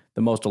neglecting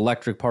the most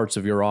electric parts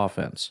of your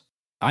offense.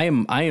 I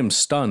am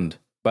stunned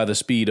by the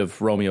speed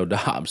of Romeo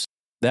Doubs.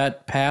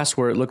 That pass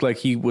where it looked like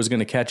he was going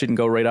to catch it and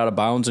go right out of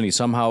bounds, and he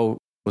somehow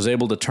was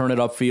able to turn it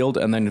upfield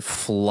and then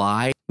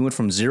fly. He went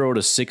from 0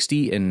 to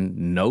 60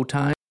 in no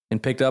time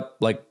and picked up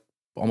like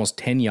almost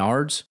 10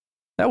 yards.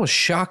 That was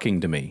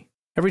shocking to me.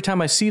 Every time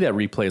I see that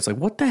replay, it's like,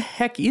 what the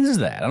heck is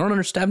that? I don't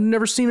understand. I've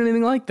never seen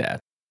anything like that.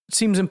 It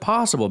seems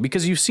impossible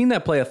because you've seen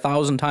that play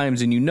 1,000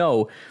 times and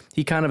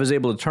he kind of is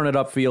able to turn it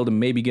upfield and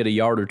maybe get a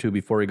yard or two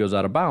before he goes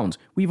out of bounds.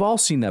 We've all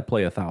seen that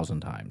play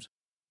 1,000 times.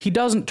 He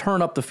doesn't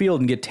turn up the field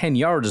and get 10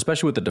 yards,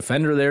 especially with the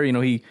defender there.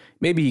 He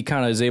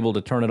kind of is able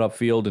to turn it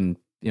upfield and,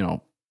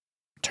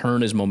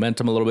 turn his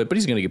momentum a little bit, but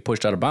he's going to get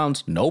pushed out of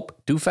bounds.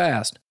 Nope, too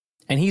fast.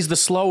 And he's the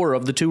slower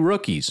of the two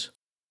rookies.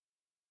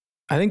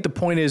 I think the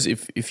point is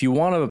if you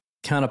want to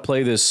kind of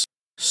play this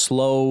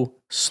slow,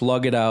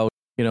 slug it out,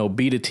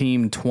 beat a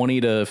team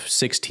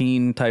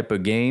 20-16 type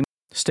of game,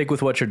 stick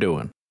with what you're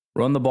doing.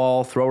 Run the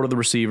ball, throw to the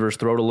receivers,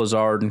 throw to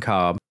Lazard and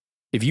Cobb.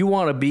 If you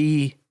want to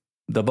be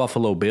the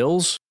Buffalo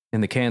Bills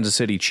and the Kansas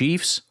City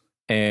Chiefs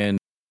and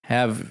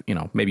have,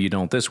 maybe you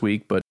don't this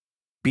week, but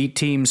beat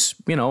teams,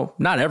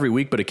 not every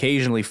week, but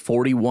occasionally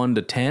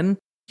 41-10,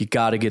 you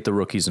got to get the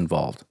rookies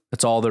involved.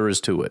 That's all there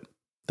is to it.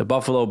 The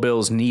Buffalo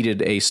Bills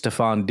needed a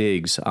Stephon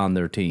Diggs on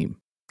their team.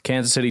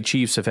 Kansas City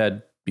Chiefs have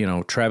had,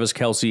 Travis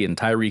Kelce and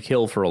Tyreek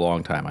Hill for a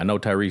long time. I know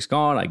Tyreek's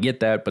gone. I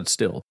get that, but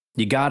still,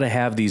 you got to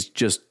have these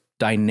just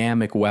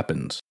dynamic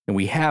weapons, and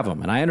we have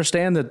them. And I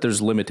understand that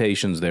there's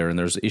limitations there and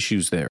there's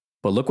issues there.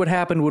 But look what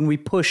happened when we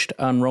pushed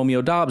on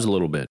Romeo Doubs a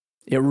little bit.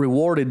 It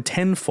rewarded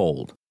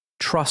tenfold.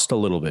 Trust a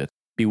little bit.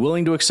 Be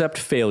willing to accept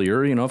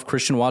failure. If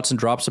Christian Watson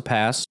drops a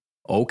pass,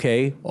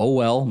 okay, oh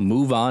well,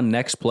 move on,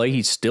 next play.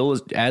 He's still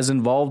as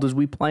involved as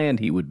we planned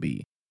he would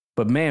be.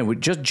 But man,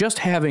 with just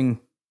having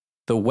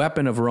the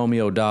weapon of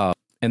Romeo Doubs,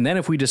 and then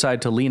if we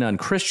decide to lean on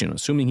Christian,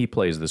 assuming he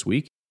plays this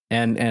week,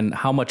 and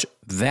how much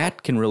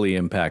that can really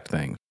impact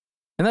things.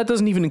 And that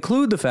doesn't even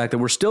include the fact that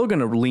we're still going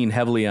to lean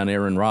heavily on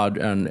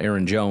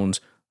Aaron Jones,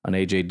 on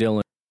A.J.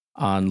 Dillon,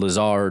 on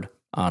Lazard,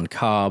 on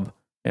Cobb,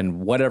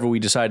 and whatever we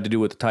decide to do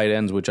with the tight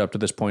ends, which up to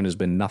this point has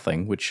been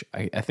nothing, which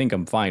I think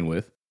I'm fine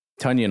with.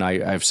 Tunyon,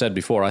 I've said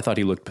before, I thought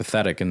he looked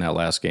pathetic in that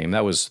last game.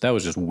 That was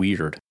just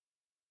weird.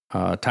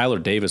 Tyler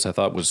Davis, I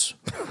thought, was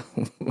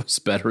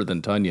better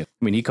than Tonyan.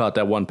 I mean, he caught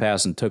that one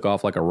pass and took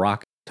off like a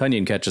rocket.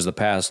 Tonyan catches the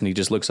pass, and he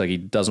just looks like he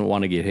doesn't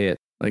want to get hit.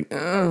 Like,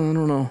 I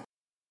don't know.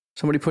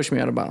 Somebody push me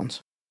out of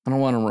bounds. I don't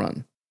want to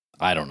run.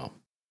 I don't know.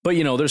 But,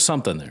 there's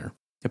something there.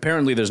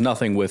 Apparently, there's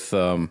nothing with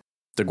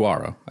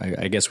DeGuara.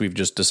 I guess we've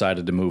just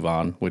decided to move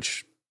on,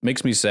 which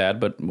makes me sad,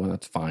 but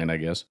that's fine, I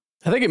guess.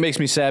 I think it makes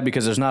me sad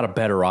because there's not a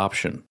better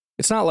option.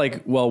 It's not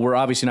like, well, we're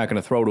obviously not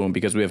going to throw to him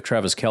because we have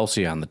Travis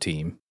Kelce on the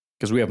team,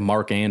 because we have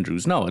Mark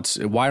Andrews. No, it's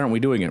why aren't we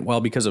doing it? Well,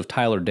 because of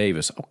Tyler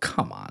Davis. Oh,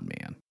 come on,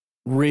 man.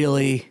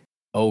 Really?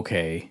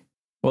 Okay.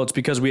 Well, it's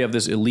because we have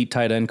this elite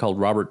tight end called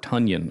Robert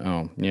Tonyan.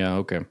 Oh, yeah,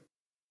 okay.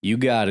 You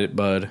got it,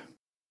 bud.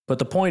 But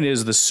the point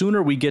is, the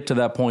sooner we get to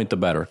that point, the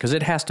better, because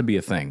it has to be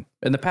a thing.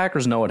 And the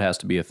Packers know it has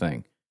to be a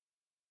thing.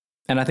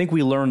 And I think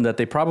we learned that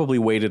they probably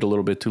waited a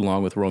little bit too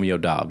long with Romeo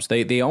Doubs.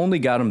 They only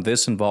got him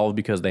this involved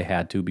because they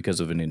had to, because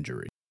of an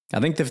injury. I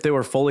think if they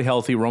were fully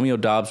healthy, Romeo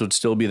Doubs would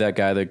still be that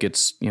guy that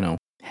gets,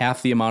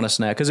 half the amount of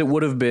snaps, because it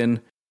would have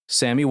been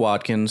Sammy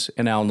Watkins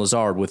and Allen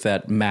Lazard with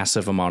that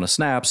massive amount of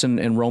snaps,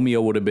 and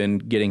Romeo would have been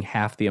getting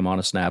half the amount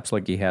of snaps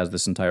like he has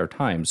this entire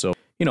time. So,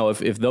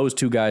 if those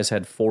two guys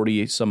had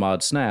 40 some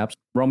odd snaps,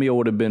 Romeo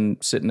would have been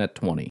sitting at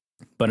 20.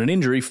 But an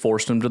injury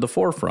forced him to the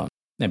forefront.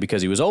 And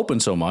because he was open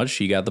so much,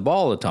 he got the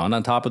ball a ton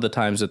on top of the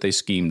times that they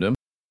schemed him.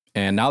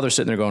 And now they're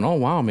sitting there going, oh,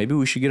 wow, maybe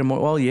we should get him more.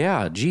 Well,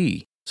 yeah,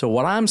 gee. So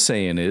what I'm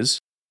saying is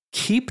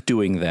keep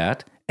doing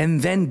that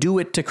and then do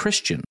it to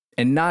Christian,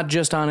 and not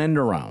just on end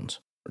arounds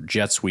or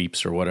jet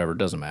sweeps or whatever. It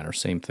doesn't matter.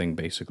 Same thing,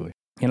 basically.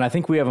 And I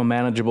think we have a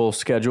manageable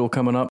schedule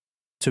coming up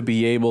to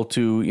be able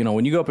to,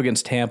 when you go up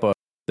against Tampa,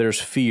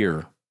 there's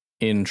fear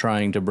in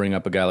trying to bring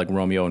up a guy like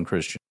Romeo and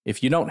Christian.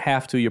 If you don't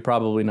have to, you're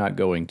probably not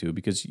going to,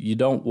 because you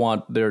don't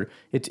want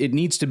it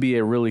needs to be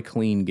a really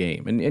clean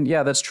game. And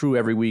yeah, that's true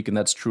every week, and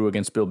that's true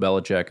against Bill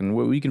Belichick, and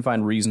we can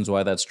find reasons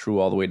why that's true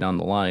all the way down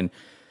the line.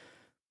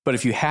 But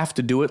if you have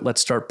to do it,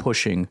 let's start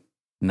pushing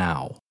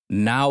now.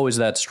 Now is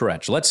that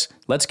stretch. Let's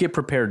get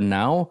prepared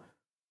now,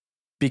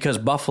 because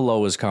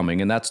Buffalo is coming,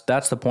 and that's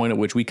the point at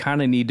which we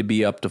kind of need to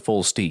be up to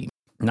full steam.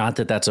 Not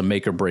that that's a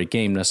make or break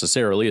game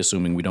necessarily,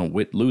 assuming we don't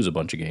lose a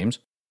bunch of games.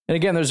 And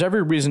again, there's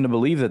every reason to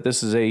believe that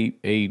this is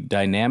a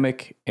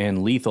dynamic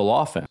and lethal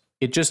offense.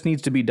 It just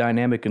needs to be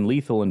dynamic and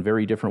lethal in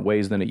very different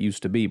ways than it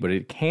used to be, but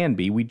it can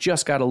be. We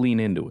just got to lean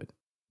into it.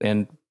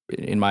 And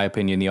in my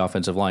opinion, the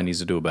offensive line needs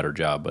to do a better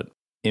job, but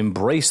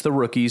embrace the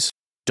rookies.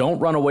 Don't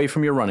run away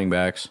from your running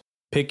backs.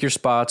 Pick your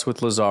spots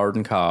with Lazard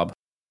and Cobb.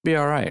 Be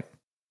all right.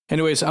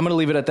 Anyways, I'm going to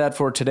leave it at that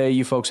for today.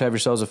 You folks have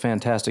yourselves a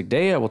fantastic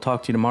day. I will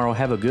talk to you tomorrow.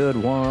 Have a good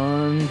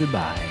one.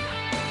 Goodbye.